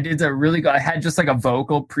 Dude, I had just like a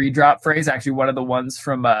vocal pre-drop phrase, actually one of the ones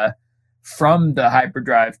from the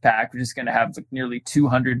Hyperdrive pack, which is going to have like nearly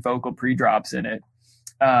 200 vocal pre-drops in it.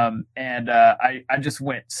 I just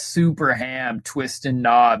went super ham twisting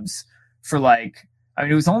knobs for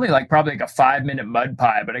it was only like probably like a 5-minute mud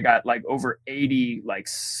pie, but I got like over 80 like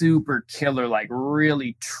super killer, like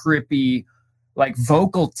really trippy, like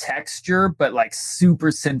vocal texture, but like super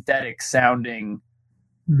synthetic sounding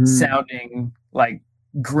like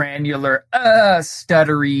granular,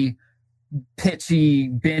 stuttery, pitchy,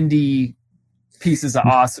 bendy pieces of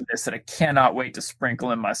awesomeness that I cannot wait to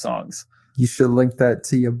sprinkle in my songs. You should link that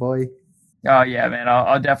to you, boy. Oh yeah, man!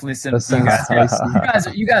 I'll definitely send it to you guys.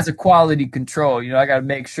 You guys are quality control. I got to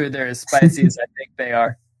make sure they're as spicy as I think they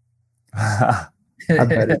are. I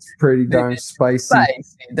bet it's pretty darn spicy.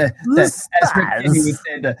 As Rick Kenny would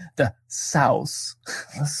say, the sauce.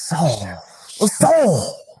 The soul.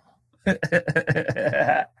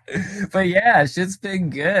 But yeah, shit's been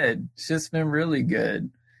good. Shit's been really good.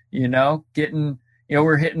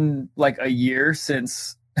 We're hitting like a year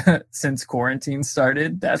since quarantine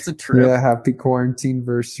started. That's a trip. Yeah, happy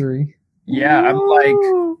quarantine-versary. Yeah,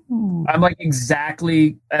 I'm like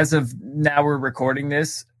exactly, as of now we're recording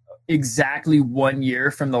this, exactly 1 year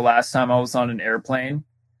from the last time I was on an airplane.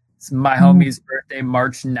 It's my homie's birthday,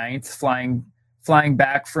 March 9th, flying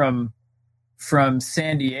back from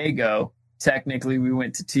San Diego. Technically, we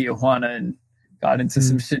went to Tijuana and got into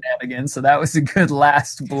some shenanigans. So that was a good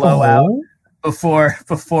last blowout before.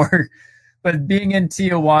 But being in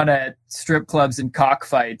Tijuana at strip clubs and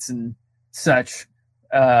cockfights and such,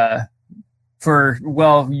 you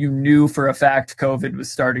knew for a fact COVID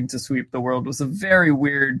was starting to sweep the world, was a very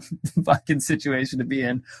weird fucking situation to be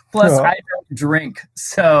in. Plus, I don't drink.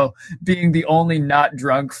 So being the only not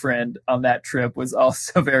drunk friend on that trip was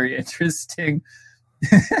also very interesting.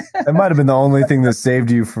 That might have been the only thing that saved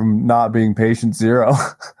you from not being patient zero.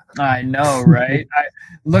 I know, right?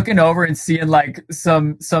 Looking over and seeing like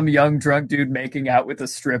some young drunk dude making out with a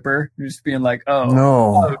stripper, just being like,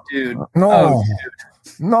 dude. No.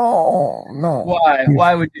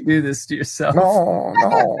 Why would you do this to yourself? No.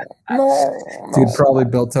 Dude probably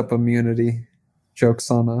built up immunity.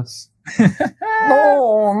 Joke's on us. No.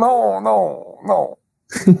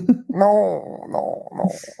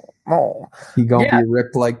 He gonna be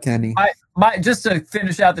ripped like Kenny. My just to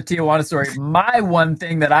finish out the Tijuana story, my one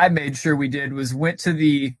thing that I made sure we did was went to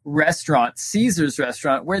the restaurant, Caesar's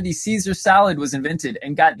restaurant, where the Caesar salad was invented,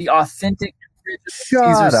 and got the authentic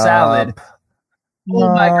Caesar salad. Oh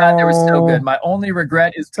my God, they were so good. My only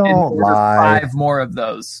regret is to order 5 more of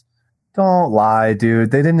those. Don't lie,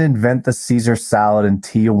 dude. They didn't invent the Caesar salad in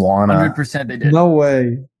Tijuana. 100% they did. No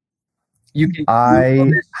way.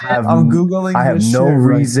 I'm Googling. I have no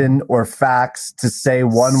reason or facts to say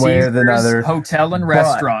one way or the other. Hotel and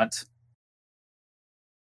restaurant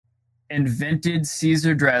invented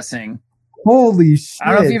Caesar dressing. Holy shit!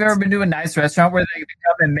 I don't know if you've ever been to a nice restaurant where they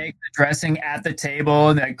come and make the dressing at the table,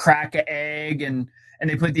 and they crack an egg and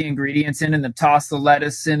they put the ingredients in and then toss the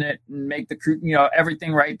lettuce in it and make the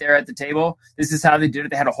everything right there at the table. This is how they did it.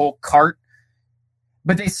 They had a whole cart.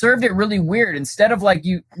 but they served it really weird. Instead of like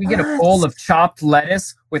we get a bowl of chopped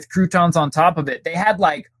lettuce with croutons on top of it. They had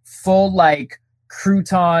like full like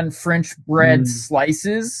crouton French bread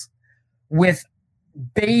slices with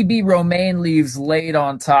baby romaine leaves laid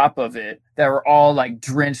on top of it that were all like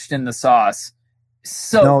drenched in the sauce.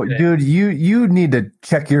 So good. Dude, you need to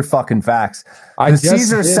check your fucking facts. The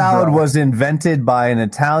Caesar salad was invented by an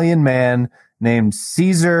Italian man named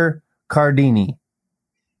Caesar Cardini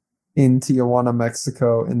in Tijuana,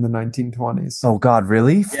 Mexico in the 1920s. Oh God,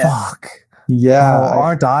 really? Yeah. Fuck. Yeah. Oh,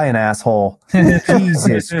 aren't I an asshole?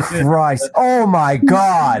 Jesus Christ. Oh my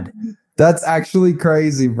God. That's actually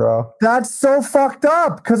crazy, bro. That's so fucked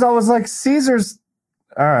up. Because I was like, Caesar's.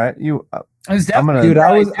 All right,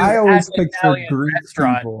 I always pictured Greek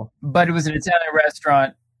restaurant, people. but it was an Italian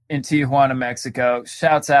restaurant in Tijuana, Mexico.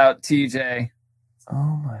 Shouts out TJ.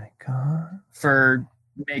 Oh my God. For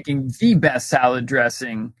making the best salad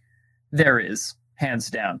dressing there is, hands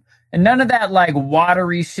down. And none of that like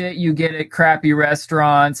watery shit you get at crappy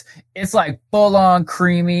restaurants. It's like full on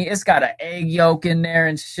creamy. It's got an egg yolk in there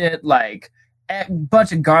and shit. Like a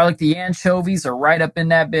bunch of garlic. The anchovies are right up in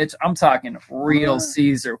that bitch. I'm talking real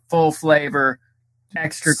Caesar, full flavor,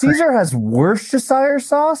 extra. Caesar cream. has Worcestershire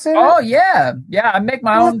sauce in it. Oh yeah, I make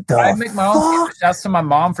my own. I make my own. Shouts to my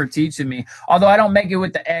mom for teaching me. Although I don't make it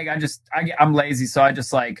with the egg. I'm lazy, so I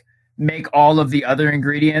just like make all of the other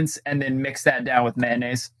ingredients and then mix that down with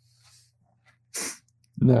mayonnaise.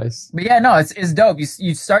 Nice. But yeah, no, it's dope.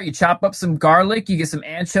 You chop up some garlic, you get some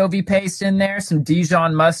anchovy paste in there, some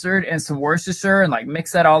Dijon mustard and some Worcestershire, and like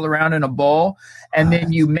mix that all around in a bowl. And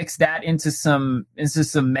then you mix that into some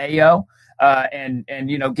mayo, and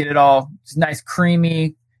get it all nice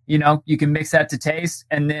creamy. You can mix that to taste,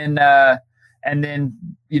 and then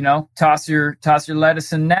toss your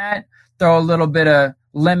lettuce in that. Throw a little bit of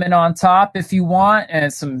lemon on top if you want,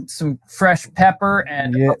 and some fresh pepper,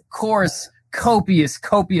 and of course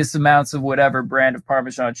copious amounts of whatever brand of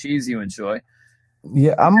Parmesan cheese you enjoy.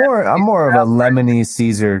 Yeah, I'm more of a lemony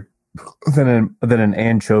Caesar than an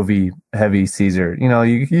anchovy heavy Caesar.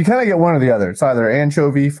 You kind of get one or the other. It's either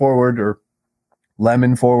anchovy forward or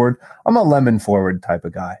lemon forward. I'm a lemon forward type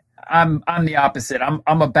of guy. I'm the opposite. I'm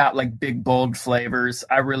about like big bold flavors.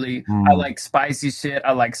 I like spicy shit.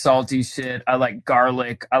 I like salty shit. I like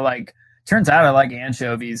garlic. Turns out I like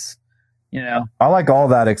anchovies. I like all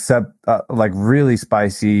that except like really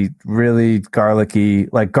spicy, really garlicky,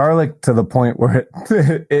 like garlic to the point where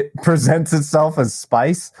it presents itself as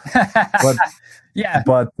spice. But yeah,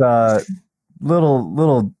 but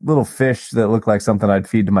little fish that look like something I'd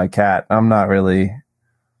feed to my cat. I'm not really.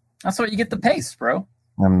 That's what you get the paste, bro.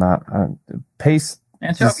 I'm not paste.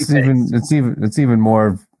 Anchovy paste. It's even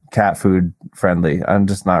more cat food friendly. I'm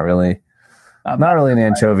just not really. Not really an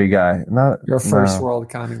anchovy guy. You're a first world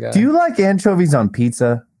kind of guy. Do you like anchovies on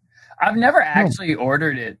pizza? I've never actually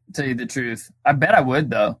ordered it, to tell you the truth. I bet I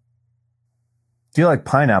would, though. Do you like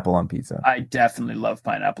pineapple on pizza? I definitely love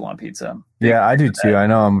pineapple on pizza. Yeah, I do too. I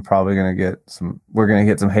know I'm probably going to get we're going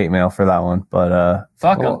to get some hate mail for that one, but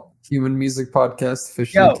fuck them. Human Music Podcast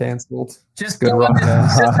officially canceled. Just good run,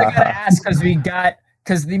 guys. I got to ask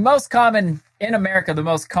because the most common in America, the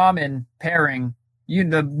most common pairing,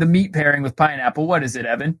 the meat pairing with pineapple. What is it,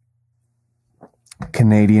 Evan?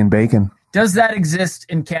 Canadian bacon. Does that exist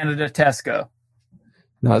in Canada, Tesco?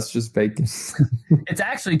 No, it's just bacon. It's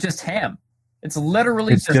actually just ham. It's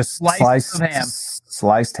literally just sliced ham.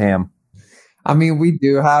 Sliced ham. I mean, we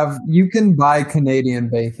do have. You can buy Canadian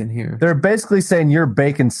bacon here. They're basically saying your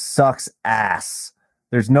bacon sucks ass.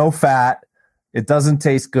 There's no fat. It doesn't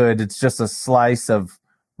taste good. It's just a slice of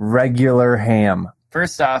regular ham.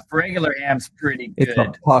 First off, regular ham's pretty good. It's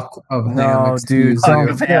a puck of ham. No, dude. Puck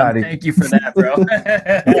of ham. Thank you for that, bro.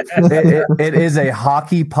 it is a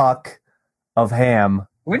hockey puck of ham.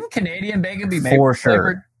 Wouldn't Canadian bacon be maple for sure?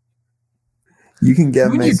 Flavored? You can get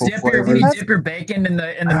maple flavor. Can you dip your bacon in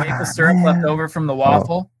the maple syrup left over from the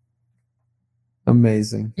waffle? Oh,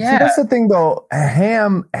 amazing. Yeah, see, that's the thing though.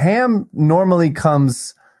 Ham normally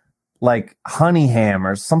comes like honey ham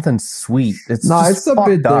or something sweet. It's a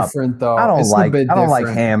bit different though. I don't like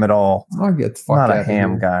ham at all. I'll get the fuck I'm not out a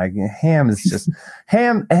ham guy. Ham is just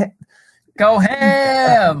ham. Go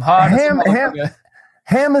ham.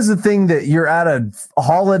 Ham is the thing that you're at a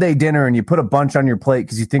holiday dinner and you put a bunch on your plate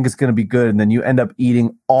because you think it's going to be good, and then you end up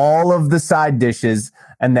eating all of the side dishes,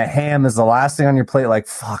 and the ham is the last thing on your plate. Like,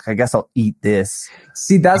 fuck, I guess I'll eat this.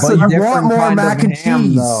 See, that's but a you different want more kind mac of and ham,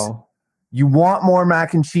 cheese. Though. You want more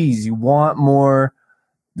mac and cheese. You want more.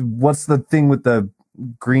 What's the thing with the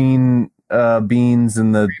green beans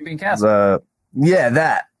and the green bean casserole? Yeah,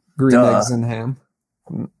 that green eggs and ham.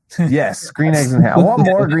 Yes, green eggs and ham. I want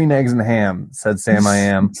more green eggs and ham, said Sam I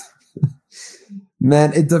Am.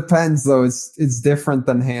 Man, it depends though. It's different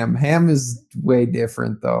than ham. Ham is way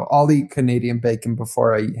different though. I'll eat Canadian bacon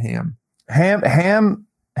before I eat ham. Ham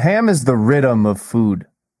is the rhythm of food.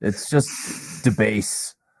 It's just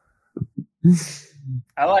debase.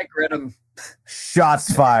 I like rhythm.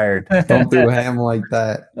 Shots fired. Don't do ham like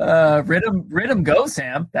that. Rhythm goes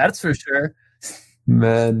ham, that's for sure.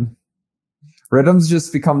 Man, rhythm's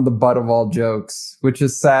just become the butt of all jokes, which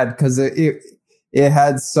is sad because it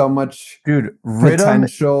had so much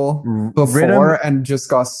potential before and just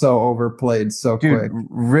got so overplayed so quick.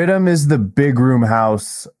 Rhythm is the big room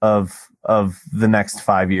house of the next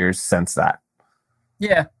 5 years since that.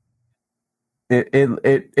 Yeah.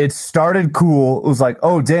 It started cool. It was like,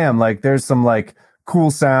 oh damn, like there's some like cool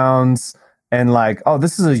sounds and like, oh,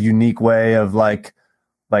 this is a unique way of like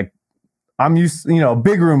I'm used,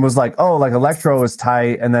 Big Room was like, oh, like electro is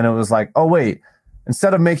tight, and then it was like, oh wait,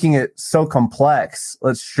 instead of making it so complex,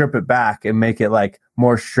 let's strip it back and make it like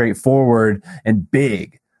more straightforward and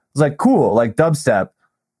big. It was like cool, like dubstep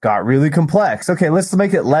got really complex. Okay, let's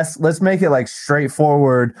make it like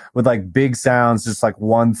straightforward with like big sounds, just like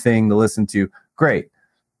one thing to listen to. Great.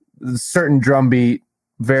 Certain drum beat,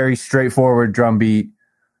 very straightforward drum beat,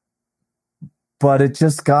 but it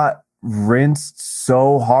just got rinsed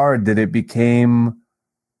so hard that it became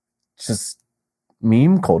just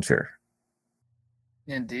meme culture.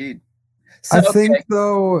 Indeed. So, I think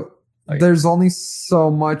though there's only so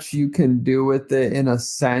much you can do with it in a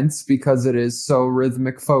sense because it is so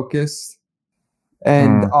rhythmic focused.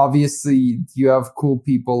 And obviously you have cool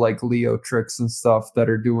people like Leo Tricks and stuff that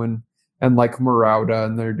are doing, and like Marauda,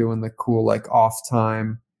 and they're doing the cool like off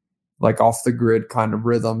time, like off the grid kind of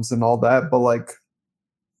rhythms and all that. But like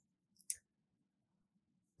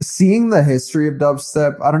seeing the history of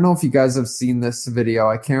dubstep, I don't know if you guys have seen this video.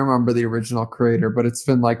 I can't remember the original creator, but it's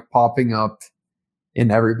been like popping up in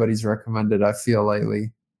everybody's recommended, I feel,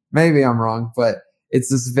 lately. Maybe I'm wrong, but it's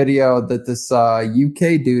this video that this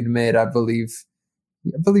UK dude made, I believe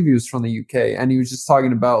he was from the UK, and he was just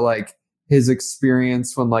talking about like his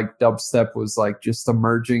experience when like dubstep was like just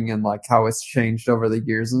emerging and like how it's changed over the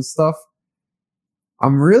years and stuff.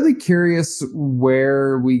 I'm really curious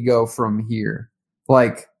where we go from here.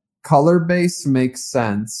 Like, color bass makes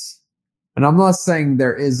sense. And I'm not saying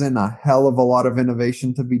there isn't a hell of a lot of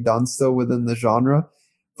innovation to be done still within the genre,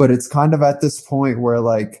 but it's kind of at this point where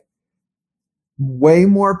like way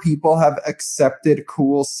more people have accepted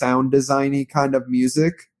cool sound designy kind of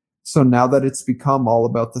music. So now that it's become all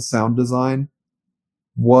about the sound design,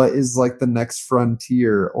 what is like the next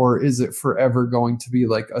frontier? Or is it forever going to be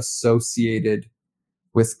like associated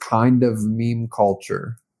with kind of meme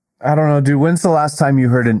culture? I don't know, dude. When's the last time you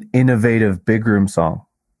heard an innovative Big Room song?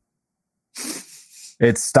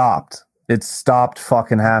 It stopped. It stopped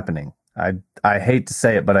fucking happening. I hate to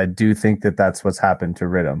say it, but I do think that that's what's happened to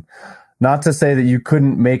rhythm. Not to say that you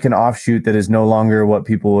couldn't make an offshoot that is no longer what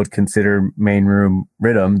people would consider main room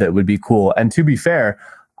rhythm that would be cool. And to be fair,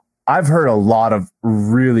 I've heard a lot of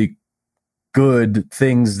really good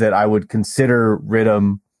things that I would consider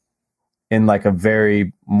rhythm in like a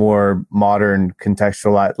very more modern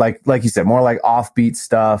contextual, like you said, more like offbeat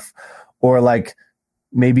stuff, or like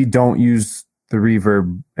maybe don't use the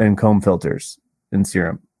reverb and comb filters in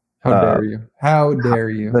Serum. How dare you? How dare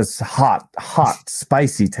you? This hot,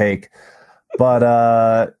 spicy take.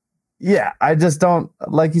 But yeah, I just don't,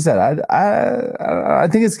 like you said, I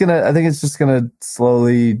think it's just gonna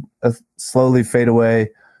slowly fade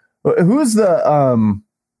away. Who's the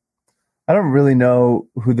I don't really know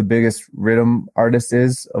who the biggest rhythm artist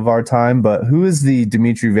is of our time, but who is the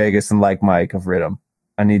Dimitri Vegas and Like Mike of rhythm?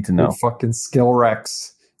 I need to know. Dude, fucking Skill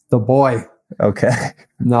Rex, the boy. Okay.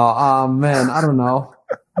 No, man, I don't know.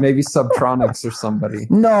 Maybe Subtronics or somebody.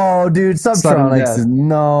 No, dude, Subtronics.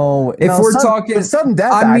 No. If we're talking sudden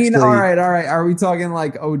death, I mean, actually. all right. Are we talking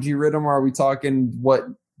like OG rhythm, or are we talking what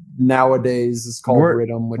nowadays is called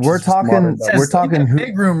rhythm? We're talking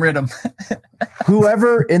Big Room rhythm.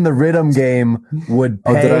 Whoever in the rhythm game would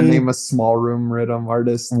pay. Did I name a small room rhythm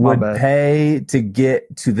artist? Would pay to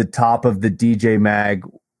get to the top of the DJ Mag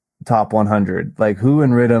top 100. Like, who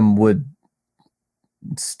in rhythm would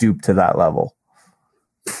stoop to that level?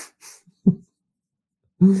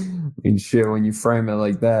 I mean, shit, when you frame it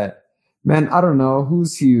like that, man, I don't know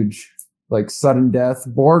who's huge. Like sudden death.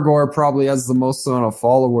 Borgor probably has the most amount of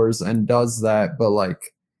followers and does that, but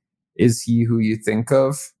like, is he who you think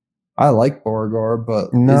of? I like Borgor,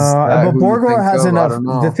 but no, but Borgor has enough.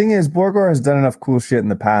 The thing is, Borgor has done enough cool shit in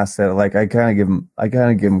the past that like I kind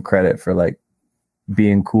of give him credit for like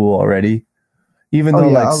being cool already. Even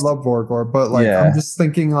though I love Borgor, but like I'm just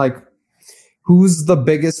thinking like who's the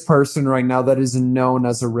biggest person right now that is known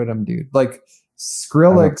as a rhythm dude? Like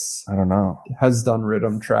Skrillex I don't know. Has done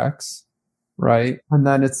rhythm tracks, right? And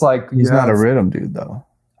then it's like he's not a rhythm dude though.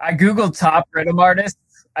 I googled top rhythm artists.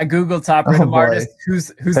 Artists.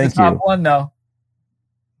 Who's the top one though?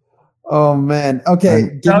 Oh man.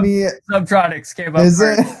 Okay, give me Subtronics came up. Is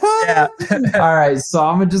it? Yeah. All right, so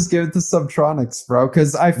I'm gonna just give it to Subtronics, bro,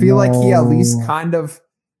 because I feel like he at least kind of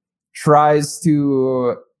tries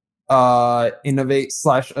to innovate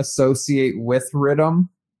 / associate with rhythm.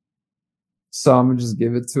 So I'm gonna just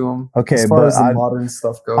give it to him. Okay, as far as the modern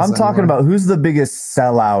stuff goes. I'm talking about who's the biggest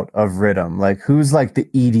sellout of rhythm. Like who's like the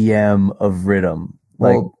EDM of rhythm.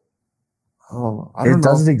 Like, I don't know.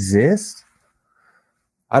 Does it exist?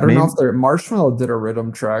 I don't know if Marshmallow did a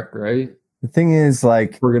rhythm track, right? The thing is,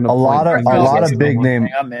 like, a lot of big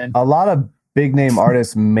name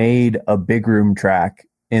artists made a big room track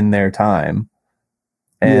in their time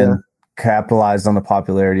and capitalized on the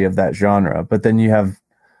popularity of that genre. But then you have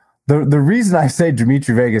the reason I say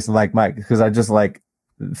Dimitri Vegas and Like Mike, because I just like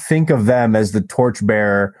think of them as the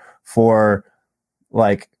torchbearer for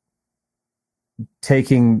like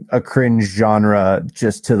taking a cringe genre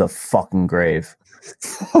just to the fucking grave.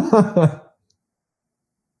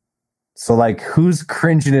 So like who's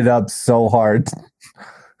cringing it up so hard?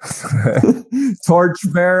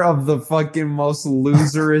 Torchbearer of the fucking most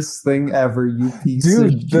loserous thing ever, you piece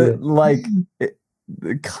of shit. Like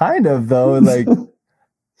kind of though, like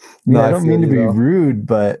I don't mean to be rude,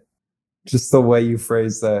 but just the way you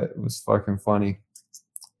phrased that was fucking funny.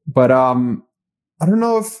 But I don't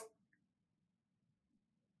know if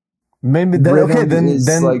maybe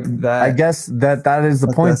then like that, I guess that is the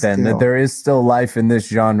point then, that there is still life in this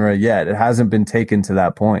genre yet. It hasn't been taken to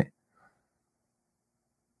that point.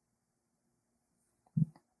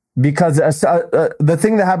 Because the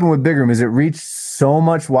thing that happened with Big Room is it reached so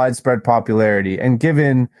much widespread popularity, and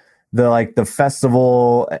given the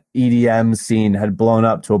festival EDM scene had blown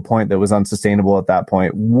up to a point that was unsustainable at that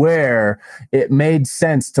point, where it made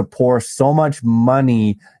sense to pour so much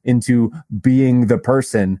money into being the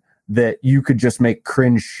person that you could just make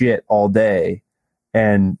cringe shit all day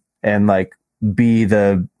and like be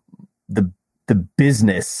the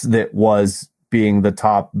business that was being the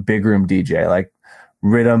top big room DJ. Like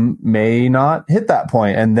rhythm may not hit that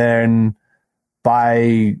point, and then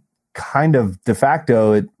by kind of de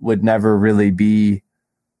facto it would never really be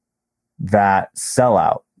that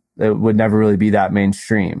sellout. It would never really be that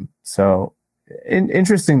mainstream. So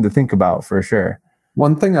interesting to think about for sure.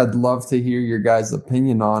 One thing I'd love to hear your guys'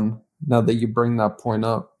 opinion on, now that you bring that point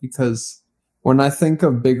up, because when I think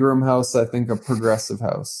of big room house, I think of progressive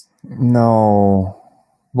house. No.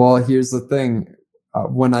 Well, here's the thing.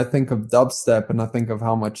 When I think of dubstep and I think of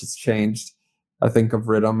how much it's changed, I think of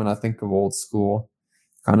rhythm and I think of old school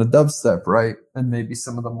kind of dubstep, right? And maybe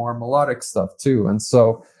some of the more melodic stuff too. And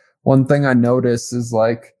so one thing I notice is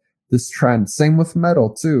like this trend, same with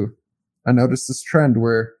metal too. I noticed this trend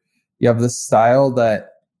where you have this style that,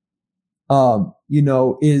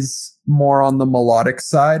 is more on the melodic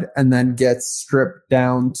side and then gets stripped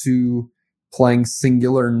down to playing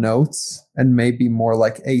singular notes and maybe more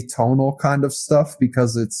like atonal kind of stuff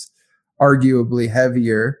because it's arguably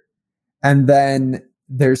heavier. And then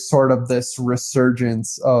there's sort of this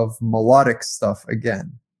resurgence of melodic stuff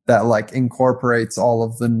again that like incorporates all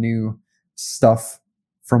of the new stuff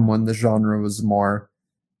from when the genre was more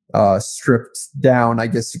stripped down, I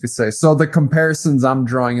guess you could say. So the comparisons I'm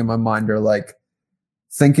drawing in my mind are like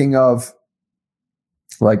thinking of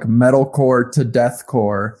like metalcore to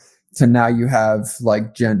deathcore to now you have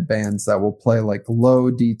like gent bands that will play like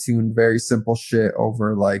low detuned, very simple shit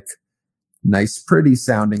over like nice, pretty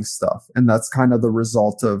sounding stuff. And that's kind of the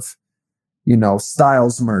result of,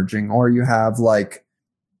 styles merging. Or you have like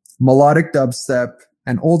melodic dubstep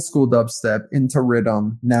and old school dubstep into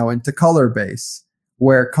rhythm, now into color bass,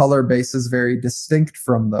 where color bass is very distinct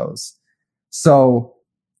from those. So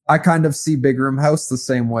I kind of see big room house the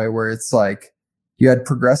same way, where it's like you had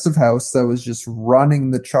progressive house that was just running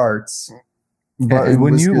the charts. But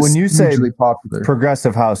when you say popular.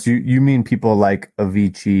 Progressive house, you mean people like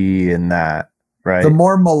Avicii and that, right? The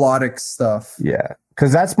more melodic stuff. Yeah.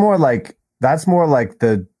 Because that's more like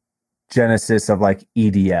the genesis of like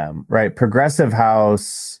EDM, right? Progressive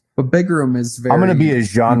house. But big room is very, I'm gonna be a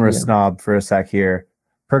genre EDM snob for a sec here.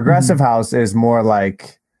 Progressive house is more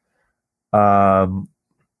like I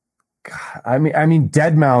mean,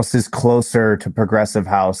 Deadmau5 is closer to progressive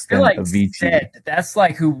house than like Avicii. Zed. That's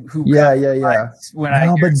like who. Yeah.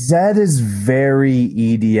 But Zed is very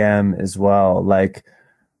EDM as well. Like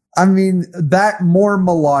I mean, that more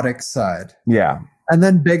melodic side. Yeah. And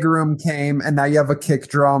then Big Room came, and now you have a kick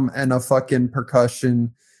drum and a fucking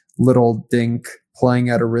percussion little dink playing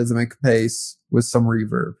at a rhythmic pace with some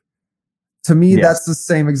reverb. To me, that's the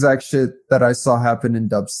same exact shit that I saw happen in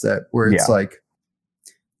dubstep, where it's like,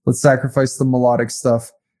 let's sacrifice the melodic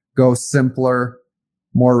stuff, go simpler,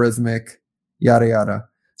 more rhythmic, yada yada.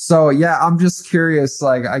 So yeah, I'm just curious,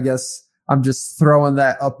 like, I guess I'm just throwing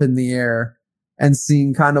that up in the air and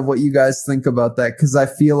seeing kind of what you guys think about that, because I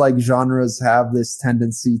feel like genres have this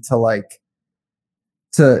tendency to like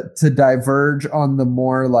to diverge on the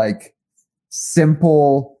more like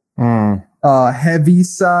simple heavy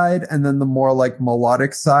side, and then the more like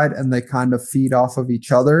melodic side, and they kind of feed off of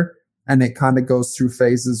each other, and it kind of goes through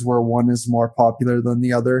phases where one is more popular than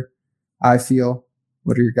the other, I feel.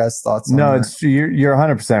 What are your guys' thoughts on that? No, it's you're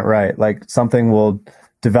 100% right. Like, something will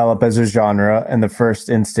develop as a genre, and the first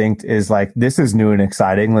instinct is like, this is new and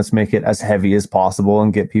exciting, let's make it as heavy as possible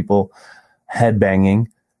and get people headbanging.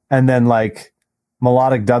 And then like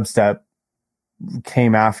melodic dubstep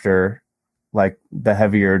came after, like the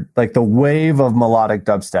heavier, like the wave of melodic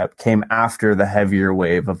dubstep came after the heavier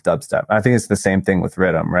wave of dubstep. I think it's the same thing with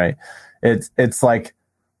rhythm, right? It's like,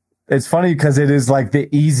 it's funny because it is like the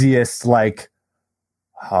easiest, like,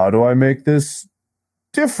 how do I make this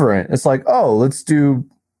different? It's like, oh, let's do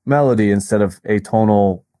melody instead of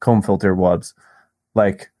atonal comb filter wubs.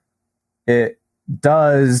 Like, it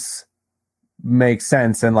does make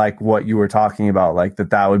sense, and like what you were talking about, like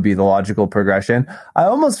that would be the logical progression. I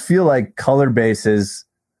almost feel like color bass is,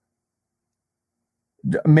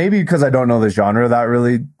 maybe because I don't know the genre that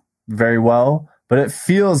really very well, but it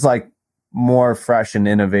feels like more fresh and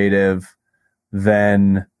innovative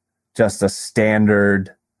than just a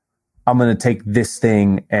standard, I'm going to take this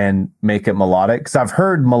thing and make it melodic. Because I've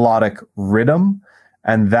heard melodic rhythm,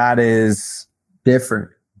 and that is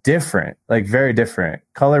different, like very different.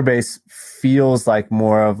 Color bass feels like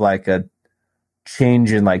more of like a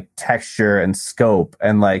change in like texture and scope,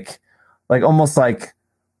 and like almost like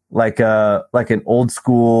an old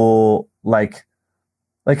school, like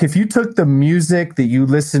if you took the music that you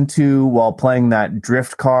listened to while playing that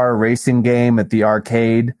drift car racing game at the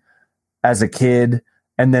arcade as a kid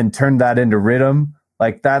and then turned that into rhythm,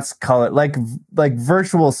 like that's color, like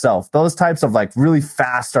Virtual Self, those types of like really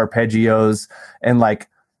fast arpeggios, and like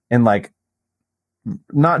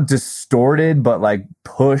not distorted, but like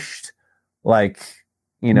pushed, like,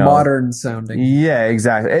 you know, modern sounding. Yeah,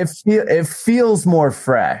 exactly. It feels more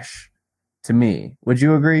fresh to me. Would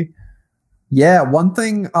you agree? Yeah. One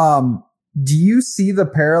thing, do you see the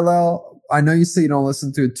parallel? I know you say you don't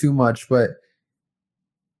listen to it too much, but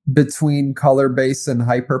between color bass and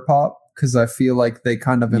hyperpop, because I feel like they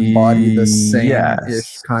kind of embody the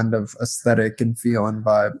same-ish kind of aesthetic and feel and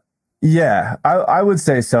vibe. Yeah, I would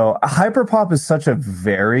say so. Hyperpop is such a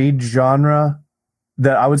varied genre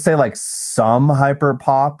that I would say like some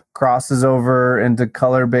hyperpop crosses over into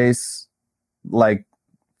color bass like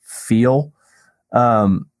feel.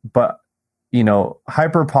 But you know,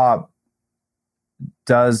 hyperpop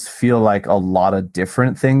does feel like a lot of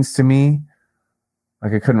different things to me.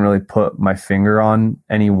 Like, I couldn't really put my finger on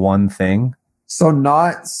any one thing. So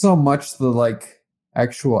not so much the like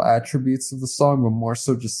actual attributes of the song, but more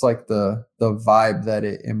so just like the vibe that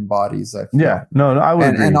it embodies, I feel. Yeah, no, I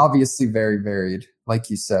would agree. And obviously very varied, like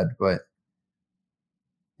you said, but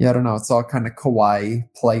yeah, I don't know. It's all kind of kawaii,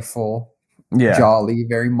 playful, jolly,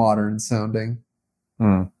 very modern sounding.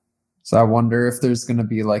 So I wonder if there's going to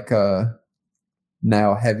be like a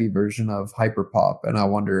now heavy version of hyperpop, and I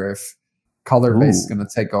wonder if color bass is going to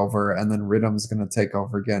take over, and then rhythm's going to take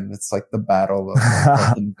over again. It's like the battle of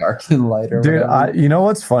fucking dark and light, or dude, whatever. You know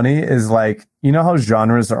what's funny is, like, you know how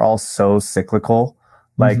genres are all so cyclical?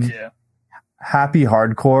 Like, happy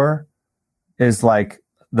hardcore is like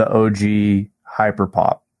the OG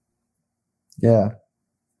hyperpop. Yeah.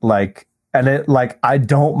 Like, and it, like, I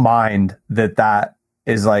don't mind that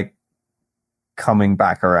is like coming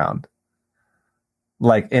back around,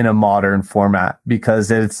 like in a modern format, because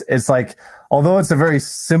it's like, although it's a very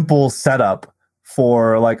simple setup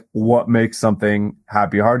for like what makes something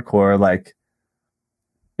happy hardcore, like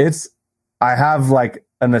I have like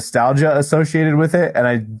a nostalgia associated with it, and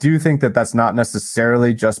I do think that that's not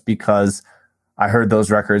necessarily just because I heard those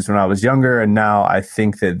records when I was younger, and now I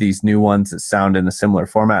think that these new ones that sound in a similar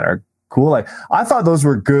format are cool. Like, I thought those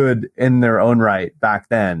were good in their own right back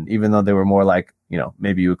then, even though they were more like, you know,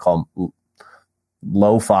 maybe you would call them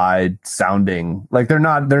lo-fi sounding. Like, they're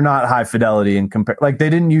not high fidelity and compare. Like, they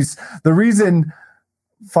didn't use, the reason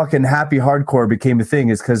fucking happy hardcore became a thing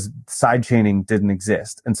is because side chaining didn't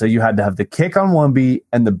exist, and so you had to have the kick on one beat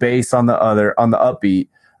and the bass on the other, on the upbeat,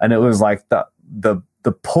 And it was like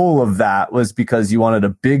the pull of that was because you wanted a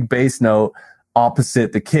big bass note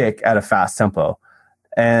opposite the kick at a fast tempo.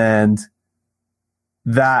 And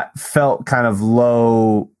that felt kind of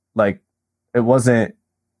low, like it wasn't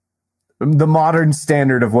the modern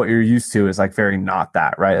standard of what you're used to is like very not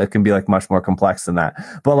that, right? It can be like much more complex than that.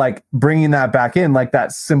 But like bringing that back in, like that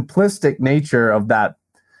simplistic nature of that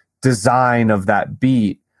design of that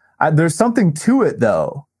beat, there's something to it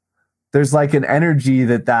though. There's like an energy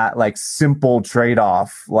that like simple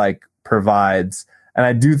trade-off like provides. And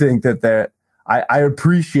I do think that I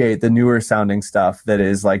appreciate the newer sounding stuff that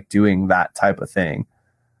is like doing that type of thing.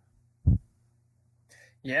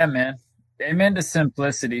 Yeah, man. Amen to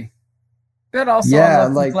simplicity. But also I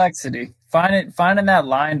love complexity. Finding that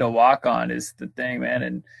line to walk on is the thing, man.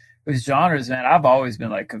 And with genres, man, I've always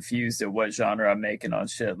been like confused at what genre I'm making on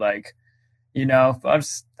shit. Like, you know,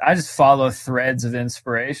 I just follow threads of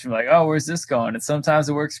inspiration. Like, oh, where's this going? And sometimes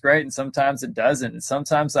it works great, and sometimes it doesn't. And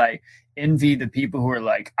sometimes I envy the people who are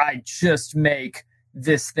like, I just make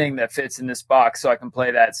this thing that fits in this box so I can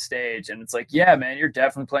play that stage. And it's like, yeah, man, you're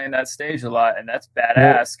definitely playing that stage a lot, and that's badass.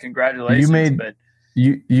 Well, congratulations.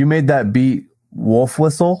 You made that beat wolf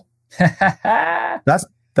whistle.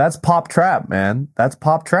 That's pop trap, man. That's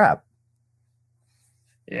pop trap.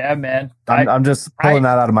 Yeah, man. I'm just pulling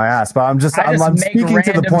that out of my ass, but I'm speaking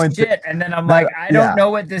to the point shit, and then I'm like, I don't know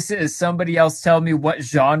what this is. Somebody else tell me what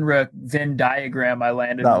genre Venn diagram I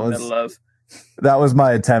landed in the middle of. That was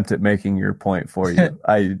my attempt at making your point for you.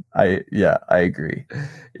 I agree.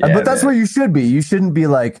 Yeah, but that's where you should be. You shouldn't be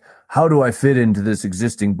like, how do I fit into this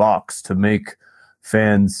existing box to make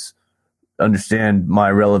fans understand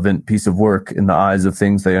my relevant piece of work in the eyes of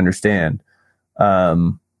things they understand?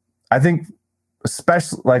 I think,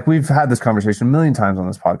 especially, like, we've had this conversation a million times on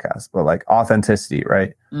this podcast, but like authenticity,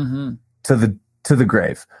 right? Mm-hmm. To the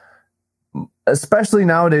grave. Especially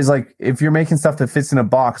nowadays, like if you're making stuff that fits in a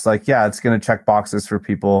box, like, yeah, it's going to check boxes for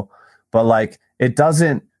people, but like it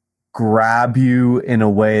doesn't grab you in a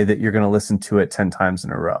way that you're going to listen to it 10 times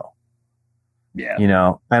in a row. Yeah. You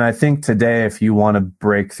know, and I think today, if you want to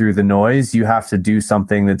break through the noise, you have to do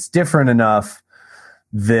something that's different enough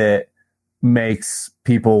that makes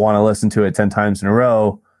people want to listen to it 10 times in a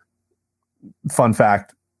row. Fun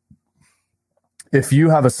fact: if you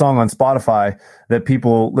have a song on Spotify that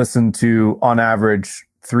people listen to on average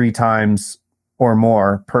 3 times or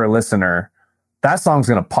more per listener, that song's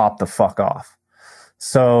going to pop the fuck off.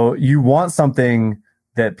 So you want something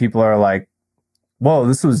that people are like, whoa,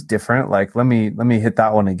 this was different. Like, let me hit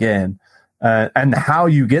that one again. And how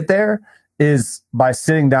you get there is by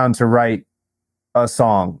sitting down to write a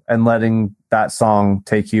song and letting that song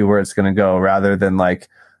take you where it's going to go, rather than like,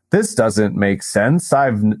 this doesn't make sense.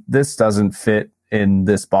 This doesn't fit in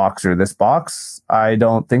this box or this box. I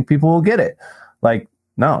don't think people will get it. Like,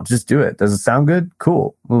 no, just do it. Does it sound good?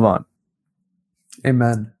 Cool. Move on.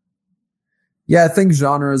 Amen. Yeah, I think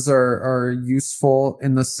genres are useful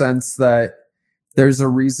in the sense that there's a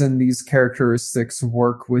reason these characteristics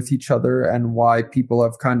work with each other, and why people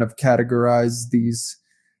have kind of categorized these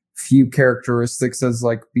few characteristics as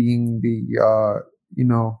like being the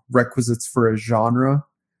requisites for a genre.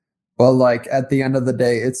 But like at the end of the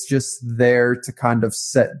day, it's just there to kind of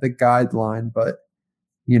set the guideline. But,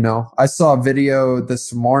 you know, I saw a video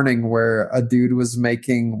this morning where a dude was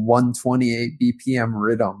making 128 BPM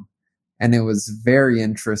rhythm, and it was very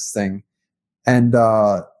interesting. And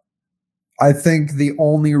I think the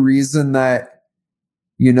only reason that,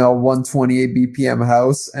 128 BPM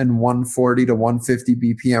house and 140 to 150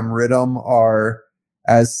 BPM rhythm are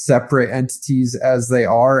as separate entities as they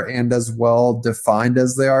are and as well defined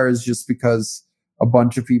as they are is just because a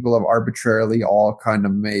bunch of people have arbitrarily all kind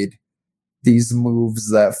of made these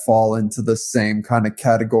moves that fall into the same kind of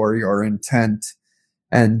category or intent.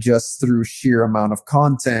 And just through sheer amount of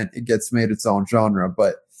content, it gets made its own genre.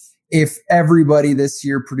 But if everybody this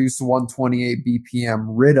year produced 128 BPM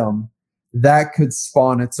rhythm, that could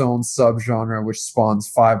spawn its own subgenre, which spawns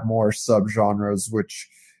 5 more subgenres, which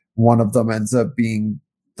one of them ends up being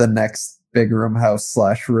the next big room house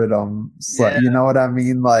 / rhythm. Yeah. You know what I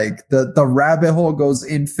mean? Like the rabbit hole goes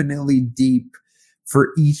infinitely deep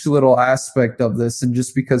for each little aspect of this. And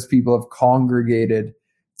just because people have congregated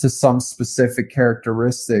to some specific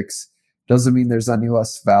characteristics doesn't mean there's any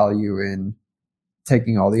less value in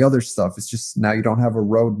taking all the other stuff. It's just now you don't have a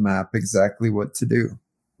roadmap exactly what to do.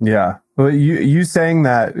 Yeah. Well, you saying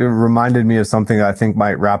that reminded me of something that I think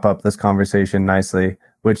might wrap up this conversation nicely,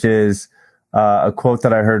 which is a quote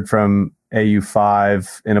that I heard from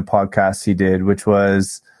AU5 in a podcast he did, which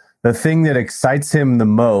was, the thing that excites him the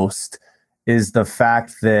most is the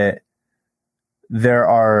fact that there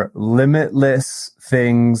are limitless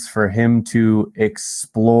things for him to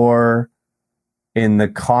explore in the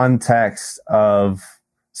context of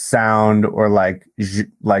sound, or like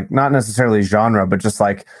not necessarily genre, but just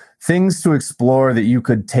like things to explore that you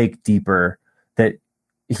could take deeper, that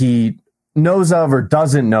he knows of or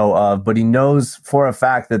doesn't know of, but he knows for a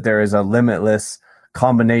fact that there is a limitless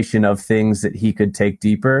combination of things that he could take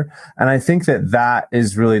deeper. And I think that that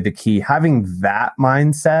is really the key, having that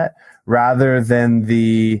mindset rather than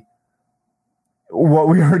what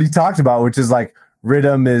we already talked about, which is like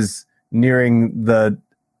rhythm is nearing the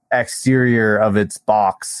exterior of its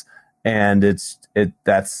box and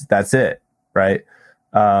that's it, right?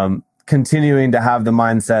 Continuing to have the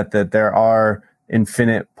mindset that there are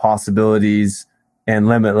infinite possibilities and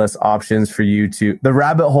limitless options for you the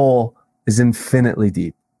rabbit hole is infinitely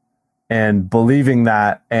deep, and believing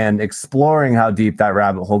that and exploring how deep that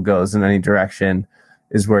rabbit hole goes in any direction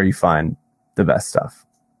is where you find the best stuff.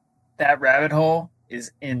 That rabbit hole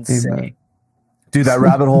is insane. Amen. Dude, that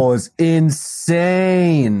rabbit hole is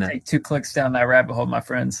insane. Take 2 clicks down that rabbit hole, my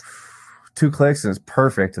friends. 2 clicks and it's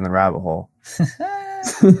perfect in the rabbit hole.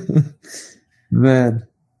 Man,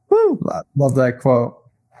 woo! Love that quote.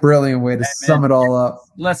 Brilliant way to sum it all up.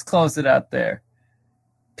 Let's close it out there.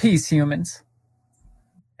 Peace, humans,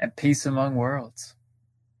 and peace among worlds.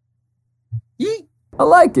 Yeet! I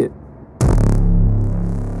like it.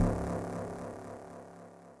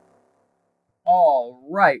 All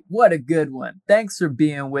right, what a good one. Thanks for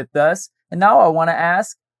being with us. And now I want to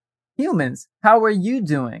ask, humans, how are you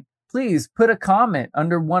doing? Please put a comment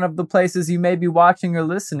under one of the places you may be watching or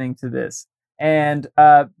listening to this. And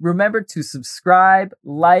remember to subscribe,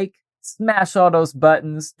 like, smash all those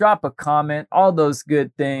buttons, drop a comment, all those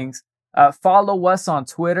good things. Follow us on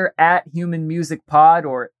Twitter at Human Music Pod,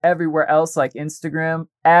 or everywhere else like Instagram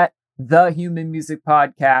at The Human Music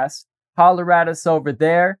Podcast. Holler at us over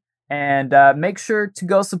there. And make sure to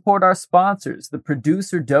go support our sponsors, the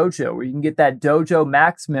Producer Dojo, where you can get that Dojo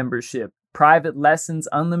Max membership, private lessons,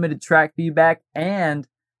 unlimited track feedback, and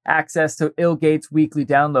access to Illgate's weekly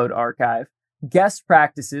download archive. Guest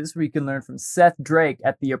practices, where you can learn from Seth Drake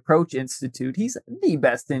at the Approach Institute. He's the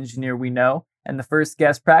best engineer we know, and the first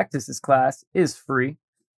guest practices class is free.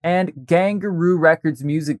 And Gangaroo Records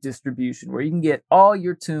music distribution, where you can get all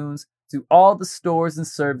your tunes to all the stores and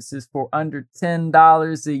services for under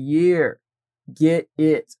 $10 a year. Get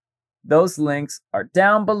it. Those links are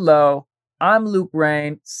down below. I'm Luke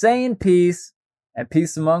Rain, saying peace and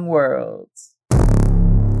peace among worlds.